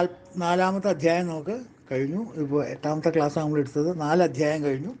 അപ്പോൾ 4-ാമത്തെ അധ്യായം നമുക്ക് കഴിഞ്ഞു. ഇപ്പോൾ 8-ാമത്തെ ക്ലാസ് നമ്മൾ എടുത്തത്. 4 അധ്യായം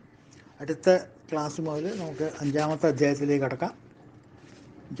കഴിഞ്ഞു. അടുത്ത ക്ലാസ് മുതൽ നമുക്ക് 5-ാമത്തെ അധ്യായത്തിലേക്ക് കടക്കാം.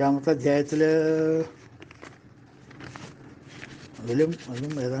 5-ാമത്തെ അധ്യായത്തിൽ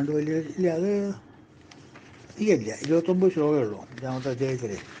അതും ഏതാണ്ട് വലിയ ഇല്ല, അത് ഇല്ല 29 ശ്ലോകമേ ഉള്ളൂ 5-ാമത്തെ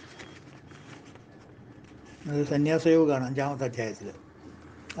അധ്യായത്തിൽ. അത് സന്യാസയോഗമാണ് 5-ാമത്തെ അധ്യായത്തിൽ.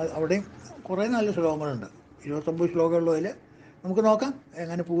 അവിടെയും കുറേ നല്ല ശ്ലോകങ്ങളുണ്ട്. 29 ശ്ലോകമുള്ളതിൽ നമുക്ക് നോക്കാം,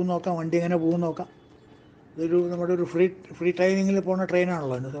 എങ്ങനെ പോകും നോക്കാം, വണ്ടി എങ്ങനെ പോകും നോക്കാം. ഇതൊരു നമ്മുടെ ഒരു ഫ്രീ ടൈമിങ്ങിൽ പോകുന്ന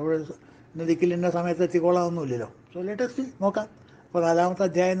ട്രെയിനാണല്ലോ. ഇന്ന് ദിക്കിൽ ഇന്ന സമയത്ത് എത്തിക്കോളാമൊന്നുമില്ലല്ലോ. സോ ലേറ്റസ്റ്റ് നോക്കാം. അപ്പോൾ 4-ാമത്തെ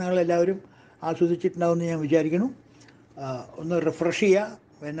അധ്യായം നിങ്ങളെല്ലാവരും ആസ്വദിച്ചിട്ടുണ്ടാവുമെന്ന് ഞാൻ വിചാരിക്കുന്നു. ഒന്ന് റിഫ്രഷ് ചെയ്യുക,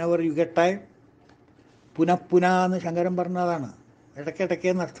 when ever you get time. പുനഃ എന്ന് ശങ്കരൻ പറഞ്ഞതാണ്,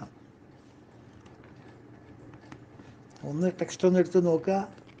 ഇടയ്ക്കിടയ്ക്കെന്നർത്ഥം. ഒന്ന് ടെക്സ്റ്റ് ഒന്ന് എടുത്ത് നോക്കുക,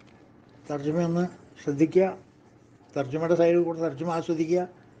 തർജ്ജമ ഒന്ന് ശ്രദ്ധിക്കുക, തർജ്ജമയുടെ സൈഡിൽ കൂടെ തർജ്ജമ ആസ്വദിക്കുക,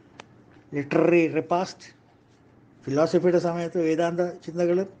 ലിറ്റററി റിപ്പാസ്റ്റ്, ഫിലോസഫിയുടെ സമയത്ത് വേദാന്ത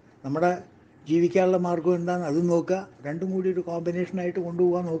ചിന്തകളും നമ്മുടെ ജീവിക്കാനുള്ള മാർഗം എന്താണെന്ന് അതും നോക്കുക. രണ്ടും കൂടി ഒരു കോമ്പിനേഷനായിട്ട്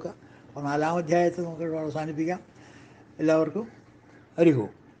കൊണ്ടുപോകാൻ നോക്കുക. അപ്പോൾ 4-ാം അധ്യായത്തിൽ നമുക്ക് അവസാനിപ്പിക്കാം. എല്ലാവർക്കും ഹരി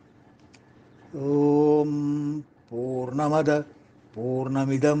ഓം. ഓം പൂർണ്ണമദ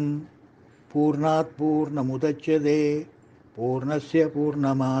പൂർണ്ണമിദം പൂർണ്ണാത് പൂർണ്ണമുദച്യതേ പൂർണ്ണസ്യ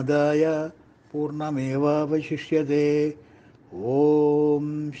പൂർണ്ണമാദായ പൂർണ്ണമേവാവശിഷ്യതേ. ഓം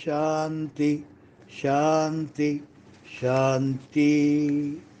ശാന്തി ശാന്തി ശാന്തി.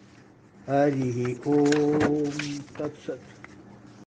 ഹരി ഓം തത്സത്.